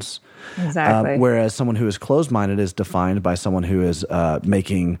questions. Exactly. Whereas someone who is closed-minded is defined by someone who is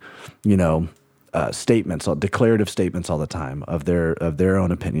making, statements, declarative statements all the time of their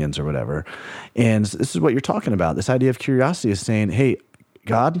own opinions or whatever. And this is what you're talking about. This idea of curiosity is saying, hey,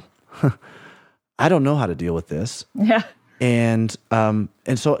 God, I don't know how to deal with this. Yeah. And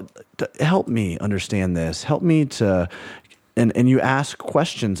so help me understand this. Help me to, and you ask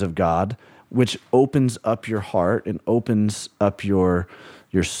questions of God, which opens up your heart and opens up your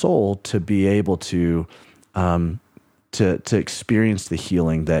soul to be able to experience the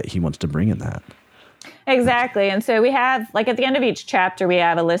healing that he wants to bring in that. Exactly. And so we have, like at the end of each chapter, we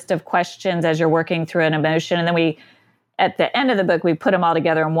have a list of questions as you're working through an emotion. And then at the end of the book, we put them all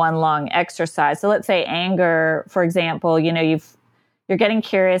together in one long exercise. So let's say anger, for example, you're getting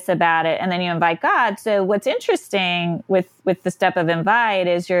curious about it, and then you invite God. So what's interesting with the step of invite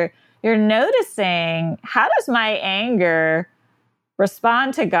is you're noticing, how does my anger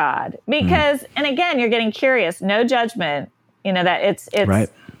respond to God? Because, and again, you're getting curious, no judgment, that it's right.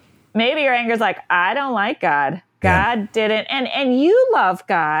 Maybe your anger is like, I don't like God. God didn't, and you love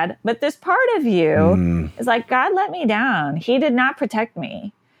God, but this part of you is like, God let me down. He did not protect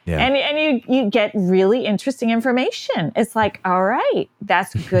me. Yeah. And you get really interesting information. It's like, all right,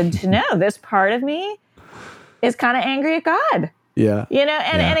 that's good to know. This part of me is kind of angry at God. Yeah.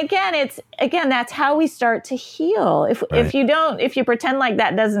 And again, that's how we start to heal. If you pretend like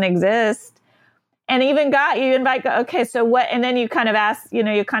that doesn't exist, and even God, you invite God, okay, so what, and then you kind of ask,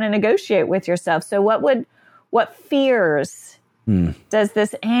 you kind of negotiate with yourself. So what fears does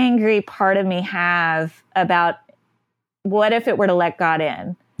this angry part of me have about what if it were to let God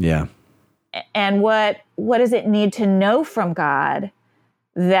in? Yeah. And what does it need to know from God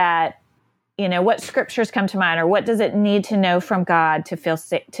that, what scriptures come to mind, or what does it need to know from God to feel,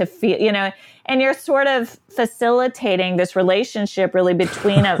 and you're sort of facilitating this relationship really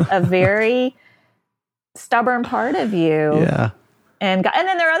between a very stubborn part of you. Yeah. And God, and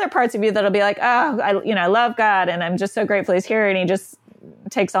then there are other parts of you that'll be like, oh, I love God, and I'm just so grateful He's here, and He just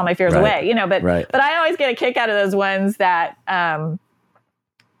takes all my fears away, But I always get a kick out of those ones that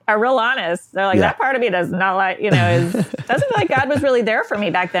are real honest. They're like, that part of me does not like, doesn't feel like God was really there for me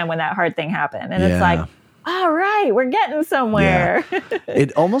back then when that hard thing happened. And it's like, all right, we're getting somewhere. Yeah.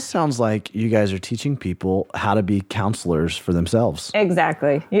 It almost sounds like you guys are teaching people how to be counselors for themselves.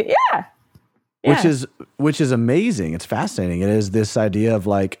 Exactly. Yeah. Which is amazing. It's fascinating. It is this idea of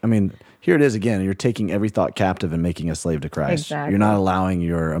here it is again. You're taking every thought captive and making a slave to Christ. Exactly. You're not allowing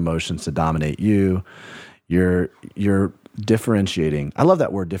your emotions to dominate you. You're differentiating. I love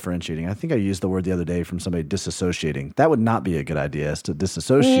that word, differentiating. I think I used the word the other day from somebody, disassociating. That would not be a good idea, is to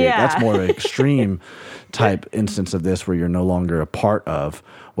disassociate. Yeah. That's more of an extreme type instance of this, where you're no longer a part of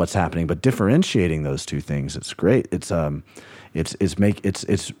what's happening. But differentiating those two things, it's great. It's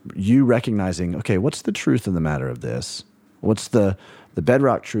you recognizing, okay, what's the truth of the matter of this? What's the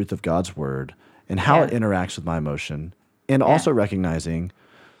bedrock truth of God's word and how it interacts with my emotion, and also recognizing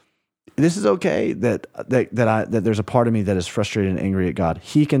this is okay that there's a part of me that is frustrated and angry at God.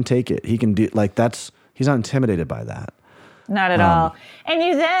 He can take it. He can do he's not intimidated by that. Not at all. And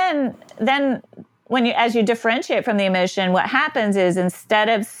you then as you differentiate from the emotion, what happens is, instead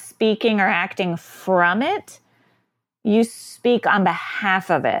of speaking or acting from it, you speak on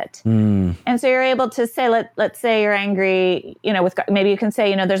behalf of it. And so you're able to say, let's say you're angry, with God. Maybe you can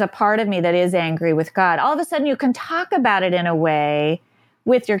say, there's a part of me that is angry with God. All of a sudden you can talk about it in a way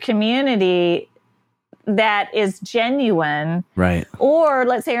with your community that is genuine. Right. Or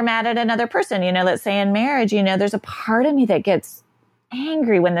let's say you're mad at another person, let's say in marriage, there's a part of me that gets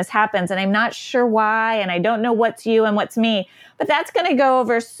angry when this happens, and I'm not sure why, and I don't know what's you and what's me. But that's going to go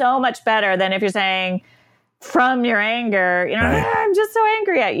over so much better than if you're saying, from your anger, I'm just so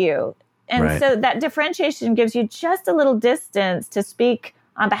angry at you. And so that differentiation gives you just a little distance to speak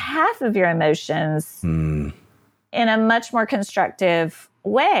on behalf of your emotions in a much more constructive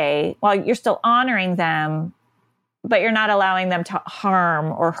way, while you're still honoring them, but you're not allowing them to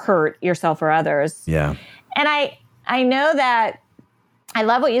harm or hurt yourself or others. Yeah. And I know that I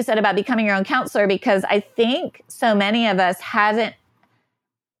love what you said about becoming your own counselor, because I think so many of us haven't,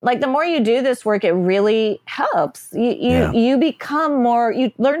 the more you do this work, it really helps. You become more,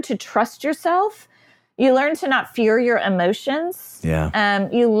 you learn to trust yourself. You learn to not fear your emotions. Yeah.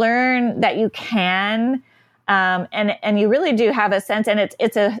 You learn that you can, and you really do have a sense, and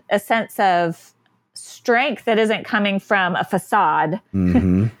it's a sense of strength that isn't coming from a facade.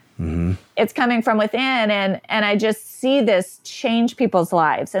 It's coming from within. And I just see this change people's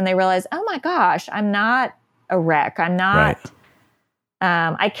lives. And they realize, oh my gosh, I'm not a wreck. I'm not,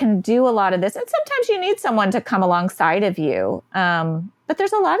 I can do a lot of this. And sometimes you need someone to come alongside of you. But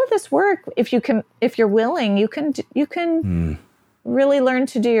there's a lot of this work. If you're willing, you can really learn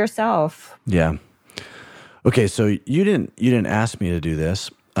to do yourself. Yeah. Okay. So you didn't ask me to do this.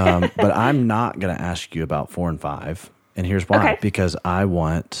 But I'm not going to ask you about 4 and 5. And here's why. Okay. Because I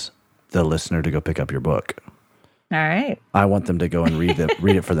want the listener to go pick up your book. All right. I want them to go and read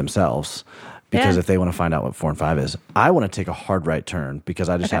it for themselves. Because if they want to find out what 4 and 5 is, I want to take a hard right turn because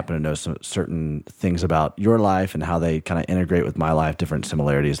I just happen to know some certain things about your life and how they kind of integrate with my life, different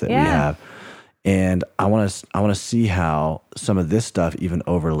similarities that we have. And I want to see how some of this stuff even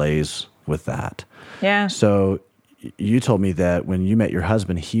overlays with that. Yeah. So you told me that when you met your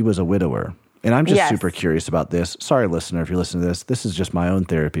husband, he was a widower. And I'm just super curious about this. Sorry, listener, if you're listening to this is just my own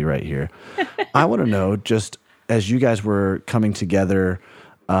therapy right here. I want to know, just as you guys were coming together,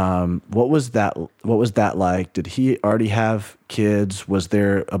 what was that like? Did he already have kids? Was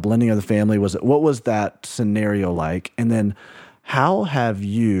there a blending of the family? What was that scenario like? And then how have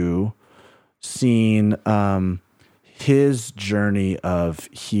you seen his journey of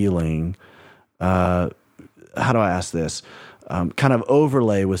healing? How do I ask this? Kind of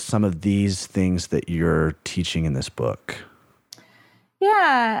overlay with some of these things that you're teaching in this book.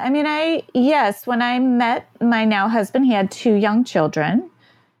 Yeah. I mean, when I met my now husband, he had 2 young children,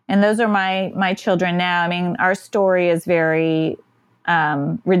 and those are my children now. I mean, our story is very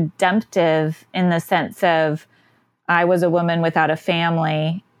redemptive in the sense of I was a woman without a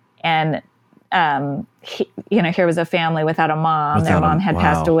family, and here was a family without a mom. Their mom had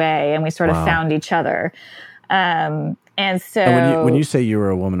passed away, and we sort of found each other. And so when you say you were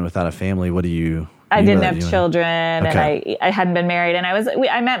a woman without a family, what do you I didn't have children, and I hadn't been married, and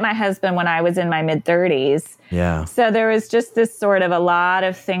I met my husband when I was in my mid-30s. Yeah. So there was just this sort of a lot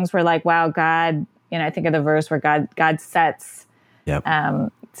of things where like, wow, God, I think of the verse where God sets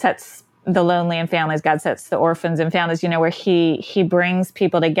the lonely in families, God sets the orphans in families, where he brings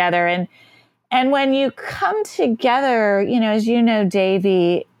people together. And when you come together, as you know,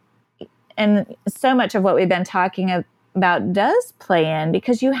 Davey, and so much of what we've been talking about does play in,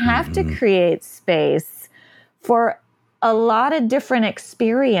 because you have to create space for a lot of different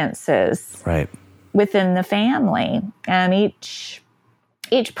experiences within the family. And each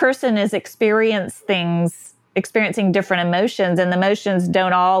person is experiencing different emotions, and the emotions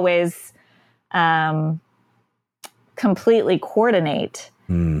don't always completely coordinate.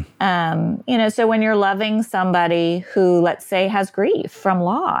 So when you're loving somebody who, let's say, has grief from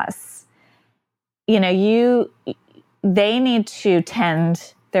loss, they need to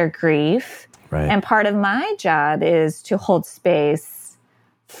tend their grief. Right. And part of my job is to hold space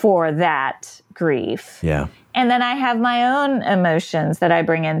for that grief. Yeah. And then I have my own emotions that I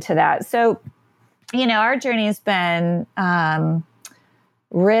bring into that. So, our journey has been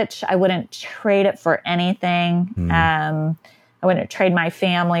rich. I wouldn't trade it for anything. I wouldn't trade my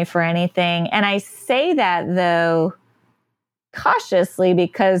family for anything. And I say that, though, cautiously,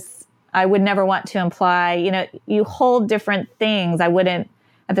 because I would never want to imply, you hold different things. I wouldn't,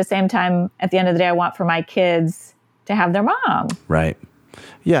 at the same time, at the end of the day, I want for my kids to have their mom. Right.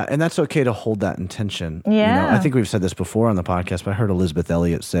 Yeah, and that's okay to hold that intention. Yeah. I think we've said this before on the podcast, but I heard Elizabeth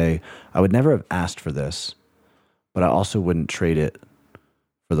Elliot say, I would never have asked for this, but I also wouldn't trade it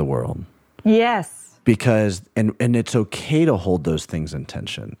for the world. Yes. Because, and it's okay to hold those things in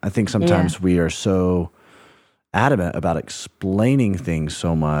tension. I think sometimes we are so adamant about explaining things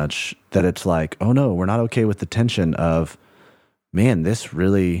so much that it's like, oh no, we're not okay with the tension of, man, this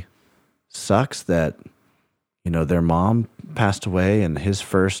really sucks that, their mom passed away and his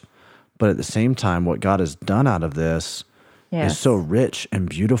first, but at the same time, what God has done out of this is so rich and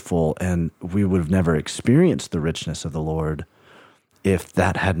beautiful, and we would have never experienced the richness of the Lord if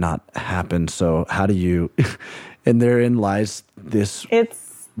that had not happened. So how do you, and therein lies this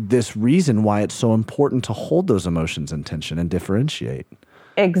reason why it's so important to hold those emotions in tension and differentiate.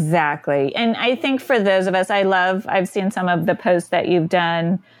 Exactly. And I think for those of us, I've seen some of the posts that you've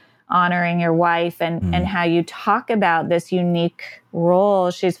done honoring your wife and how you talk about this unique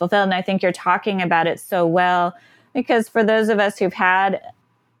role she's fulfilled. And I think you're talking about it so well, because for those of us who've had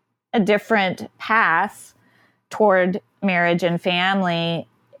a different path toward marriage and family,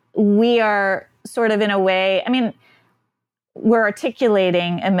 we are sort of in a way, we're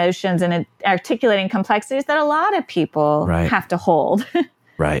articulating emotions and articulating complexities that a lot of people have to hold.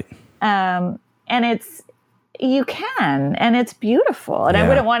 Right. And it's, you can, and it's beautiful, and I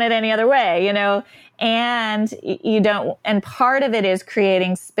wouldn't want it any other way, and you don't, and part of it is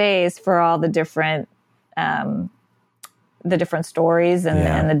creating space for all the different stories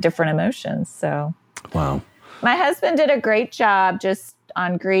and the different emotions. So, wow. My husband did a great job just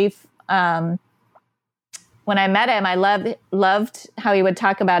on grief. When I met him, I loved how he would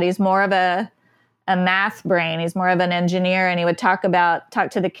talk about, he's more of a math brain. He's more of an engineer, and he would talk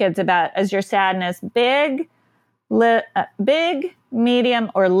to the kids about, is your sadness big,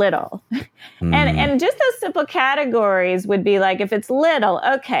 medium, or little? And just those simple categories would be like, if it's little,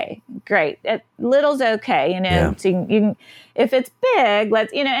 okay, great. Little's okay, So you can, if it's big,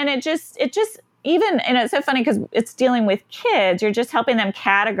 let's, and it just even, and it's so funny because it's dealing with kids, you're just helping them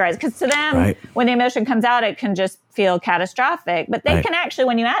categorize. Because to them, when the emotion comes out, it can just feel catastrophic. But they can actually,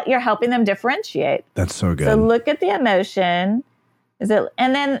 when you're helping them differentiate. That's so good. So look at the emotion. Is it,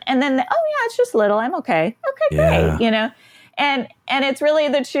 and then, oh yeah, it's just little. I'm okay. Okay, great. And it's really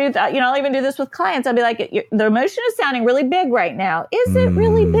the truth. I'll even do this with clients. I'll be like, the emotion is sounding really big right now. Is it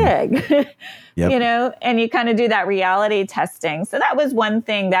really big? Yep. And you kind of do that reality testing. So that was one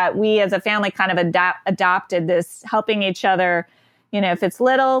thing that we as a family kind of adopted, this helping each other. If it's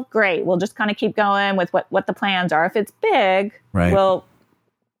little, great. We'll just kind of keep going with what the plans are. If it's big, we'll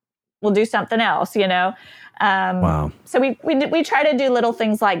do something else, Wow. So we try to do little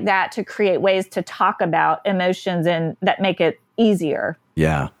things like that to create ways to talk about emotions and that make it easier.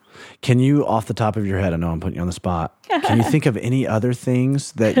 Yeah. Can you, off the top of your head, I know I'm putting you on the spot, can you think of any other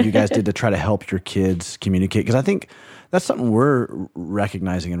things that you guys did to try to help your kids communicate? Because I think that's something we're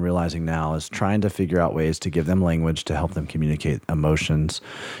recognizing and realizing now, is trying to figure out ways to give them language to help them communicate emotions.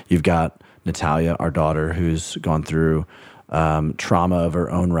 You've got Natalia, our daughter, who's gone through trauma of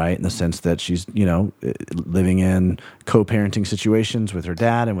her own right, in the sense that she's, living in co-parenting situations with her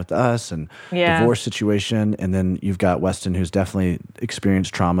dad and with us, and divorce situation. And then you've got Weston, who's definitely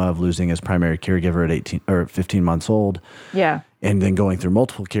experienced trauma of losing his primary caregiver at 18 or 15 months old. Yeah. And then going through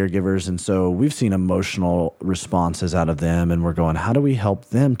multiple caregivers. And so we've seen emotional responses out of them, and we're going, how do we help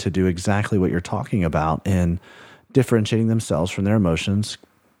them to do exactly what you're talking about in differentiating themselves from their emotions,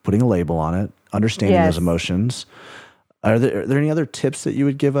 putting a label on it, understanding those emotions? Are there any other tips that you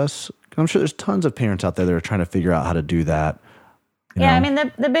would give us? I'm sure there's tons of parents out there that are trying to figure out how to do that. I mean,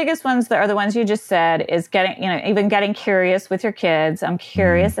 the biggest ones that are the ones you just said is even getting curious with your kids. I'm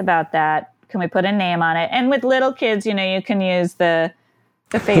curious about that. Can we put a name on it? And with little kids, you can use the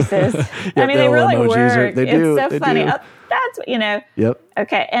faces. I mean, they really work. It's so funny. Oh, that's Yep.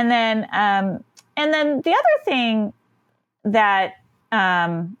 Okay. And then the other thing that,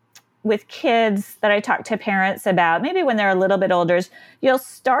 with kids that I talk to parents about, maybe when they're a little bit older, you'll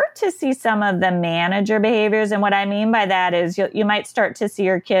start to see some of the manager behaviors. And what I mean by that is you might start to see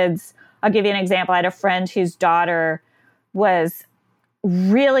your kids. I'll give you an example. I had a friend whose daughter was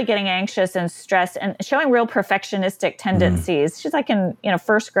really getting anxious and stressed and showing real perfectionistic tendencies. She's like in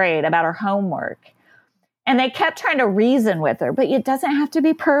first grade, about her homework. And they kept trying to reason with her, but it doesn't have to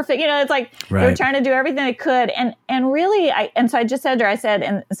be perfect. It's like they were trying to do everything they could. And really, so I just said to her, I said,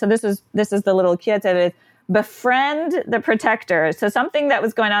 and so this is the little kid said, befriend the protector. So something that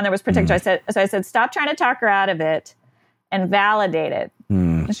was going on there was protector. I said, stop trying to talk her out of it and validate it.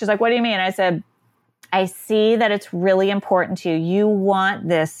 And she's like, what do you mean? I said, I see that it's really important to you. You want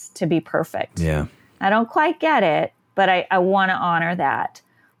this to be perfect. Yeah. I don't quite get it, but I want to honor that.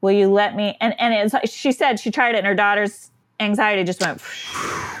 Will you let me? And she said she tried it, and her daughter's anxiety just went.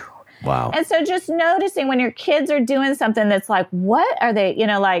 Wow. And so just noticing when your kids are doing something that's like, what are they?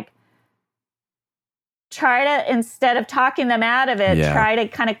 Try to, instead of talking them out of it, try to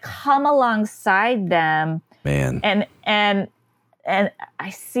kind of come alongside them. Man. And I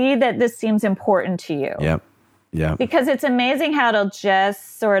see that this seems important to you. Yep. Yeah. Because it's amazing how it'll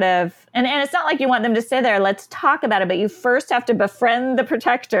just sort of, and it's not like you want them to stay there, let's talk about it, but you first have to befriend the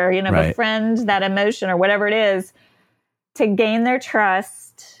protector, befriend that emotion or whatever it is to gain their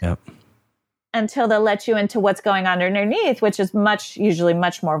trust. Yep. Until they'll let you into what's going on underneath, which is usually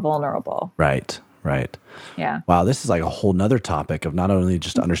much more vulnerable. Right. Yeah. Wow. This is like a whole nother topic of not only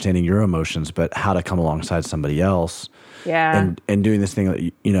just understanding your emotions, but how to come alongside somebody else. Yeah. And doing this thing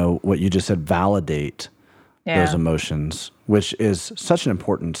that, what you just said, validate those emotions, which is such an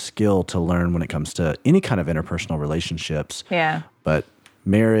important skill to learn when it comes to any kind of interpersonal relationships. Yeah. But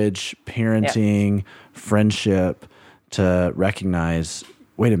marriage, parenting, friendship, to recognize,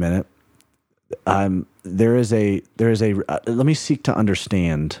 wait a minute, there is a let me seek to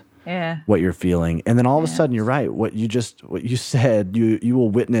understand what you're feeling. And then all of a sudden, you're right. What you said, you will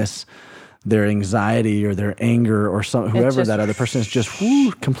witness their anxiety or their anger or whoever that other person is just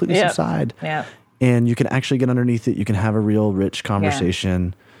completely subside. Yeah. and you can actually get underneath it. You can have a real rich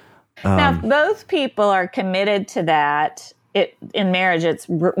conversation. Now, if both people are committed to that, in marriage, it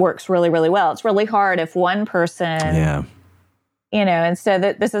works really, really well. It's really hard if one person, and so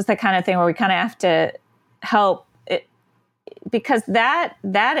this is the kind of thing where we kind of have to help it, because that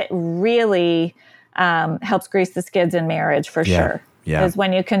it really helps grease the skids in marriage for sure. Yeah. Is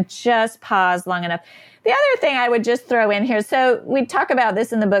when you can just pause long enough. The other thing I would just throw in here, so we talk about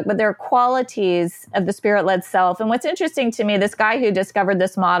this in the book, but there are qualities of the Spirit-led self. And what's interesting to me, this guy who discovered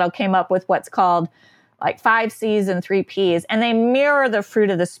this model came up with what's called like 5 C's and 3 P's, and they mirror the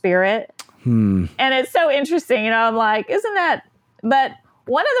fruit of the Spirit. And it's so interesting, I'm like, isn't that, but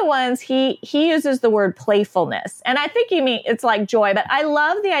one of the ones, he uses the word playfulness. And I think you mean, it's like joy, but I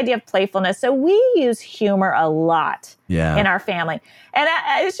love the idea of playfulness. So we use humor a lot in our family. And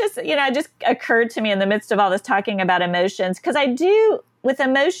it's just, it just occurred to me in the midst of all this talking about emotions, because I do, with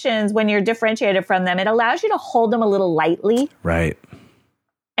emotions, when you're differentiated from them, it allows you to hold them a little lightly. Right.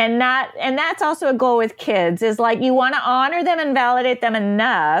 And that's also a goal with kids, is like you want to honor them and validate them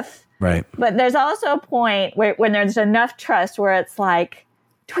enough. Right. But there's also a point when there's enough trust where it's like,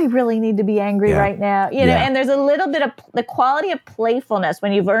 do we really need to be angry right now? And there's a little bit of the quality of playfulness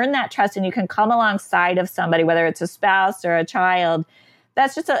when you've earned that trust and you can come alongside of somebody, whether it's a spouse or a child.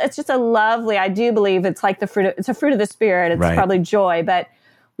 It's just a lovely, I do believe it's like it's a fruit of the Spirit. It's probably joy, but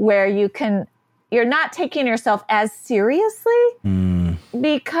where you're not taking yourself as seriously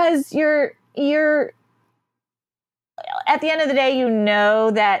because you're at the end of the day,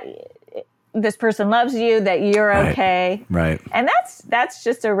 that this person loves you, that you're okay. Right. And that's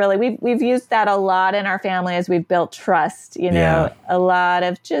just we've used that a lot in our family as we've built trust, a lot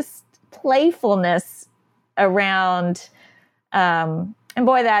of just playfulness around, and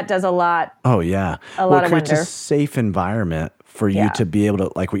boy, that does a lot. Oh yeah. A lot of wonder. It creates a safe environment for you to be able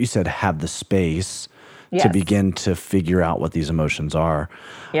to, like what you said, have the space to begin to figure out what these emotions are.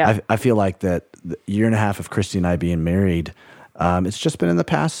 Yeah. I feel like that the year and a half of Christy and I being married, it's just been in the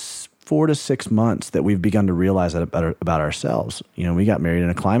past 4 to 6 months that we've begun to realize that about ourselves. We got married in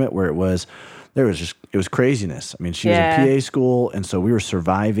a climate where it was craziness. I mean, she was in PA school, and so we were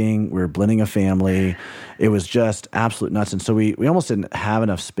surviving. We were blending a family. It was just absolute nuts. And so we almost didn't have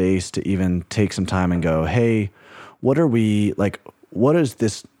enough space to even take some time and go, hey, what are we, like, what is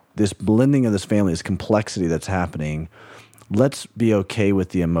this blending of this family, this complexity that's happening? Let's be okay with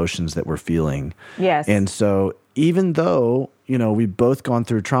the emotions that we're feeling. Yes. And so even though, we've both gone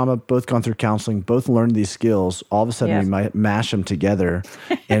through trauma, both gone through counseling, both learned these skills, all of a sudden we might mash them together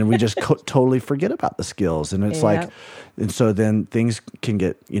and we just totally forget about the skills. And it's like, and so then things can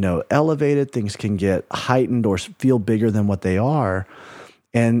get, elevated, things can get heightened or feel bigger than what they are.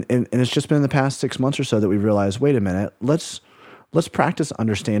 And it's just been in the past 6 months or so that we realized, wait a minute, let's practice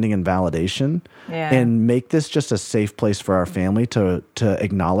understanding and validation and make this just a safe place for our family to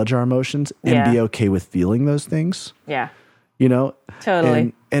acknowledge our emotions and be okay with feeling those things. Yeah.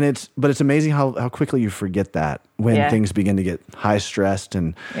 Totally. And it's amazing how quickly you forget that when things begin to get high stressed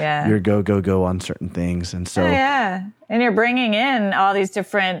and you're go on certain things. And so, and you're bringing in all these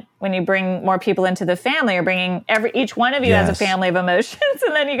different, when you bring more people into the family, you're bringing each one of you has a family of emotions,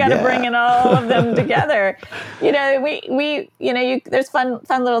 and then you got to bring in all of them together. There's fun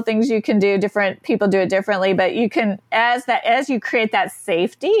little things you can do. Different people do it differently, but you can, as you create that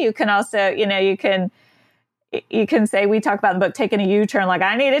safety, you can also, you can say, we talk about in the book, taking a U-turn, like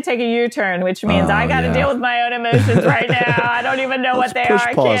I need to take a U-turn, which means I got to deal with my own emotions right now. I don't even know what they are.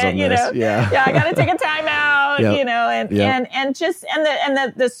 I can't, I got to take a time out, and just,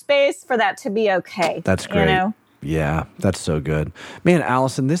 and the space for that to be okay. That's great. Yeah, that's so good. Man,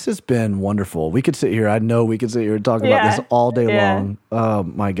 Alison, this has been wonderful. We could sit here. I know we could sit here and talk about this all day long. Oh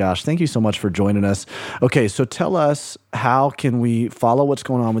my gosh. Thank you so much for joining us. Okay, so tell us, how can we follow what's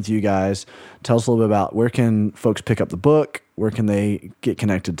going on with you guys? Tell us a little bit about where can folks pick up the book? Where can they get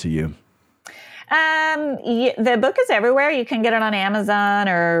connected to you? The book is everywhere. You can get it on Amazon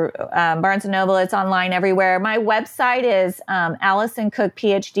or Barnes & Noble. It's online everywhere. My website is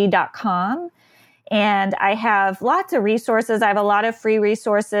AlisonCookPhD.com. And I have lots of resources. I have a lot of free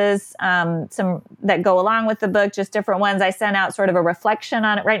resources, some that go along with the book, just different ones. I sent out sort of a reflection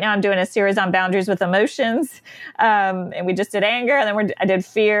on it. Right now I'm doing a series on boundaries with emotions. And we just did anger, and then I did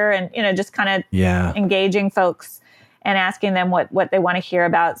fear, and, just kind of engaging folks and asking them what they want to hear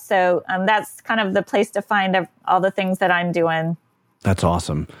about. So that's kind of the place to find all the things that I'm doing. That's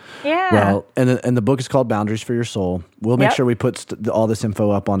awesome. Yeah. Well, and the book is called Boundaries for Your Soul. We'll make sure we put all this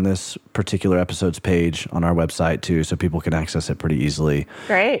info up on this particular episode's page on our website too, so people can access it pretty easily.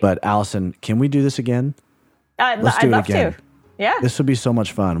 Great. But Alison, can we do this again? Let's do it again. Yeah. This would be so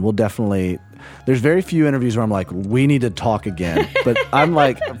much fun. We'll definitely, there's very few interviews where I'm like, we need to talk again. But I'm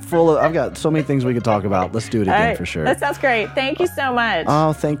like I've got so many things we could talk about. Let's do it again for sure. That sounds great. Thank you so much.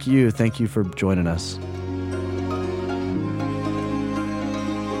 Oh, thank you. Thank you for joining us.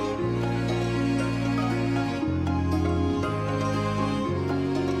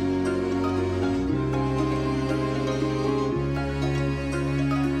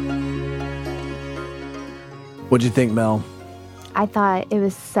 What'd you think, Mel? I thought it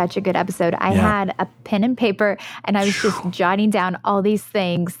was such a good episode. I had a pen and paper and I was just jotting down all these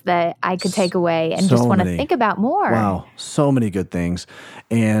things that I could take away and just want to think about more. Wow. So many good things.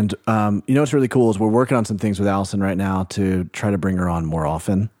 And you know what's really cool is we're working on some things with Alison right now to try to bring her on more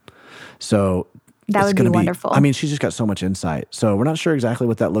often. So that would be wonderful. I mean, she's just got so much insight. So we're not sure exactly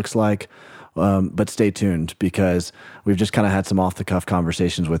what that looks like. But stay tuned because we've just kind of had some off-the-cuff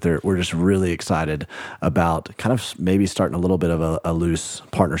conversations with her. We're just really excited about kind of maybe starting a little bit of a loose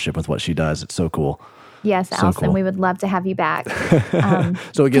partnership with what she does. It's so cool. Yes, so Alison, cool. We would love to have you back.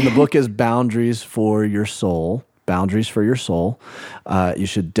 So again, the book is Boundaries for Your Soul. Boundaries for Your Soul. You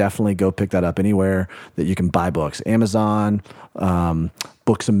should definitely go pick that up anywhere that you can buy books. Amazon,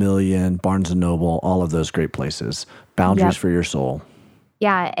 Books A Million, Barnes & Noble, all of those great places. Boundaries for Your Soul.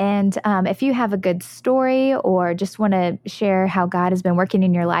 Yeah, and if you have a good story or just want to share how God has been working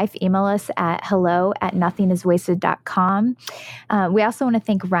in your life, email us at hello@nothingiswasted.com. We also want to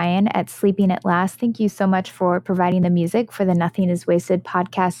thank Ryan at Sleeping at Last. Thank you so much for providing the music for the Nothing is Wasted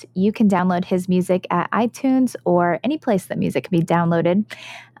podcast. You can download his music at iTunes or any place that music can be downloaded.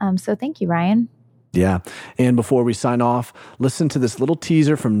 So thank you, Ryan. Yeah. And before we sign off, listen to this little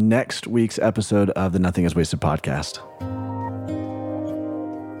teaser from next week's episode of the Nothing is Wasted podcast.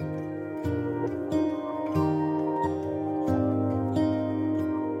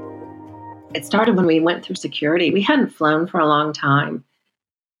 It started when we went through security. We hadn't flown for a long time.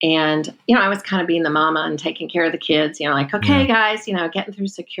 And, I was kind of being the mama and taking care of the kids, like, okay, guys, getting through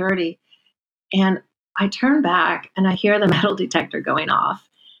security. And I turn back and I hear the metal detector going off.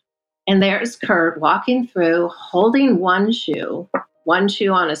 And there's Kurt walking through, holding one shoe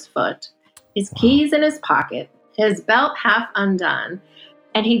on his foot, his keys in his pocket, his belt half undone.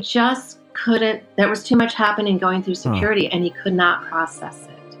 And he just couldn't, there was too much happening going through security and he could not process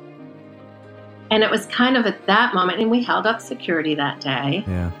it. And it was kind of at that moment, and we held up security that day.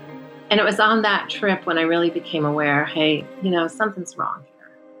 Yeah. And it was on that trip when I really became aware, hey, something's wrong.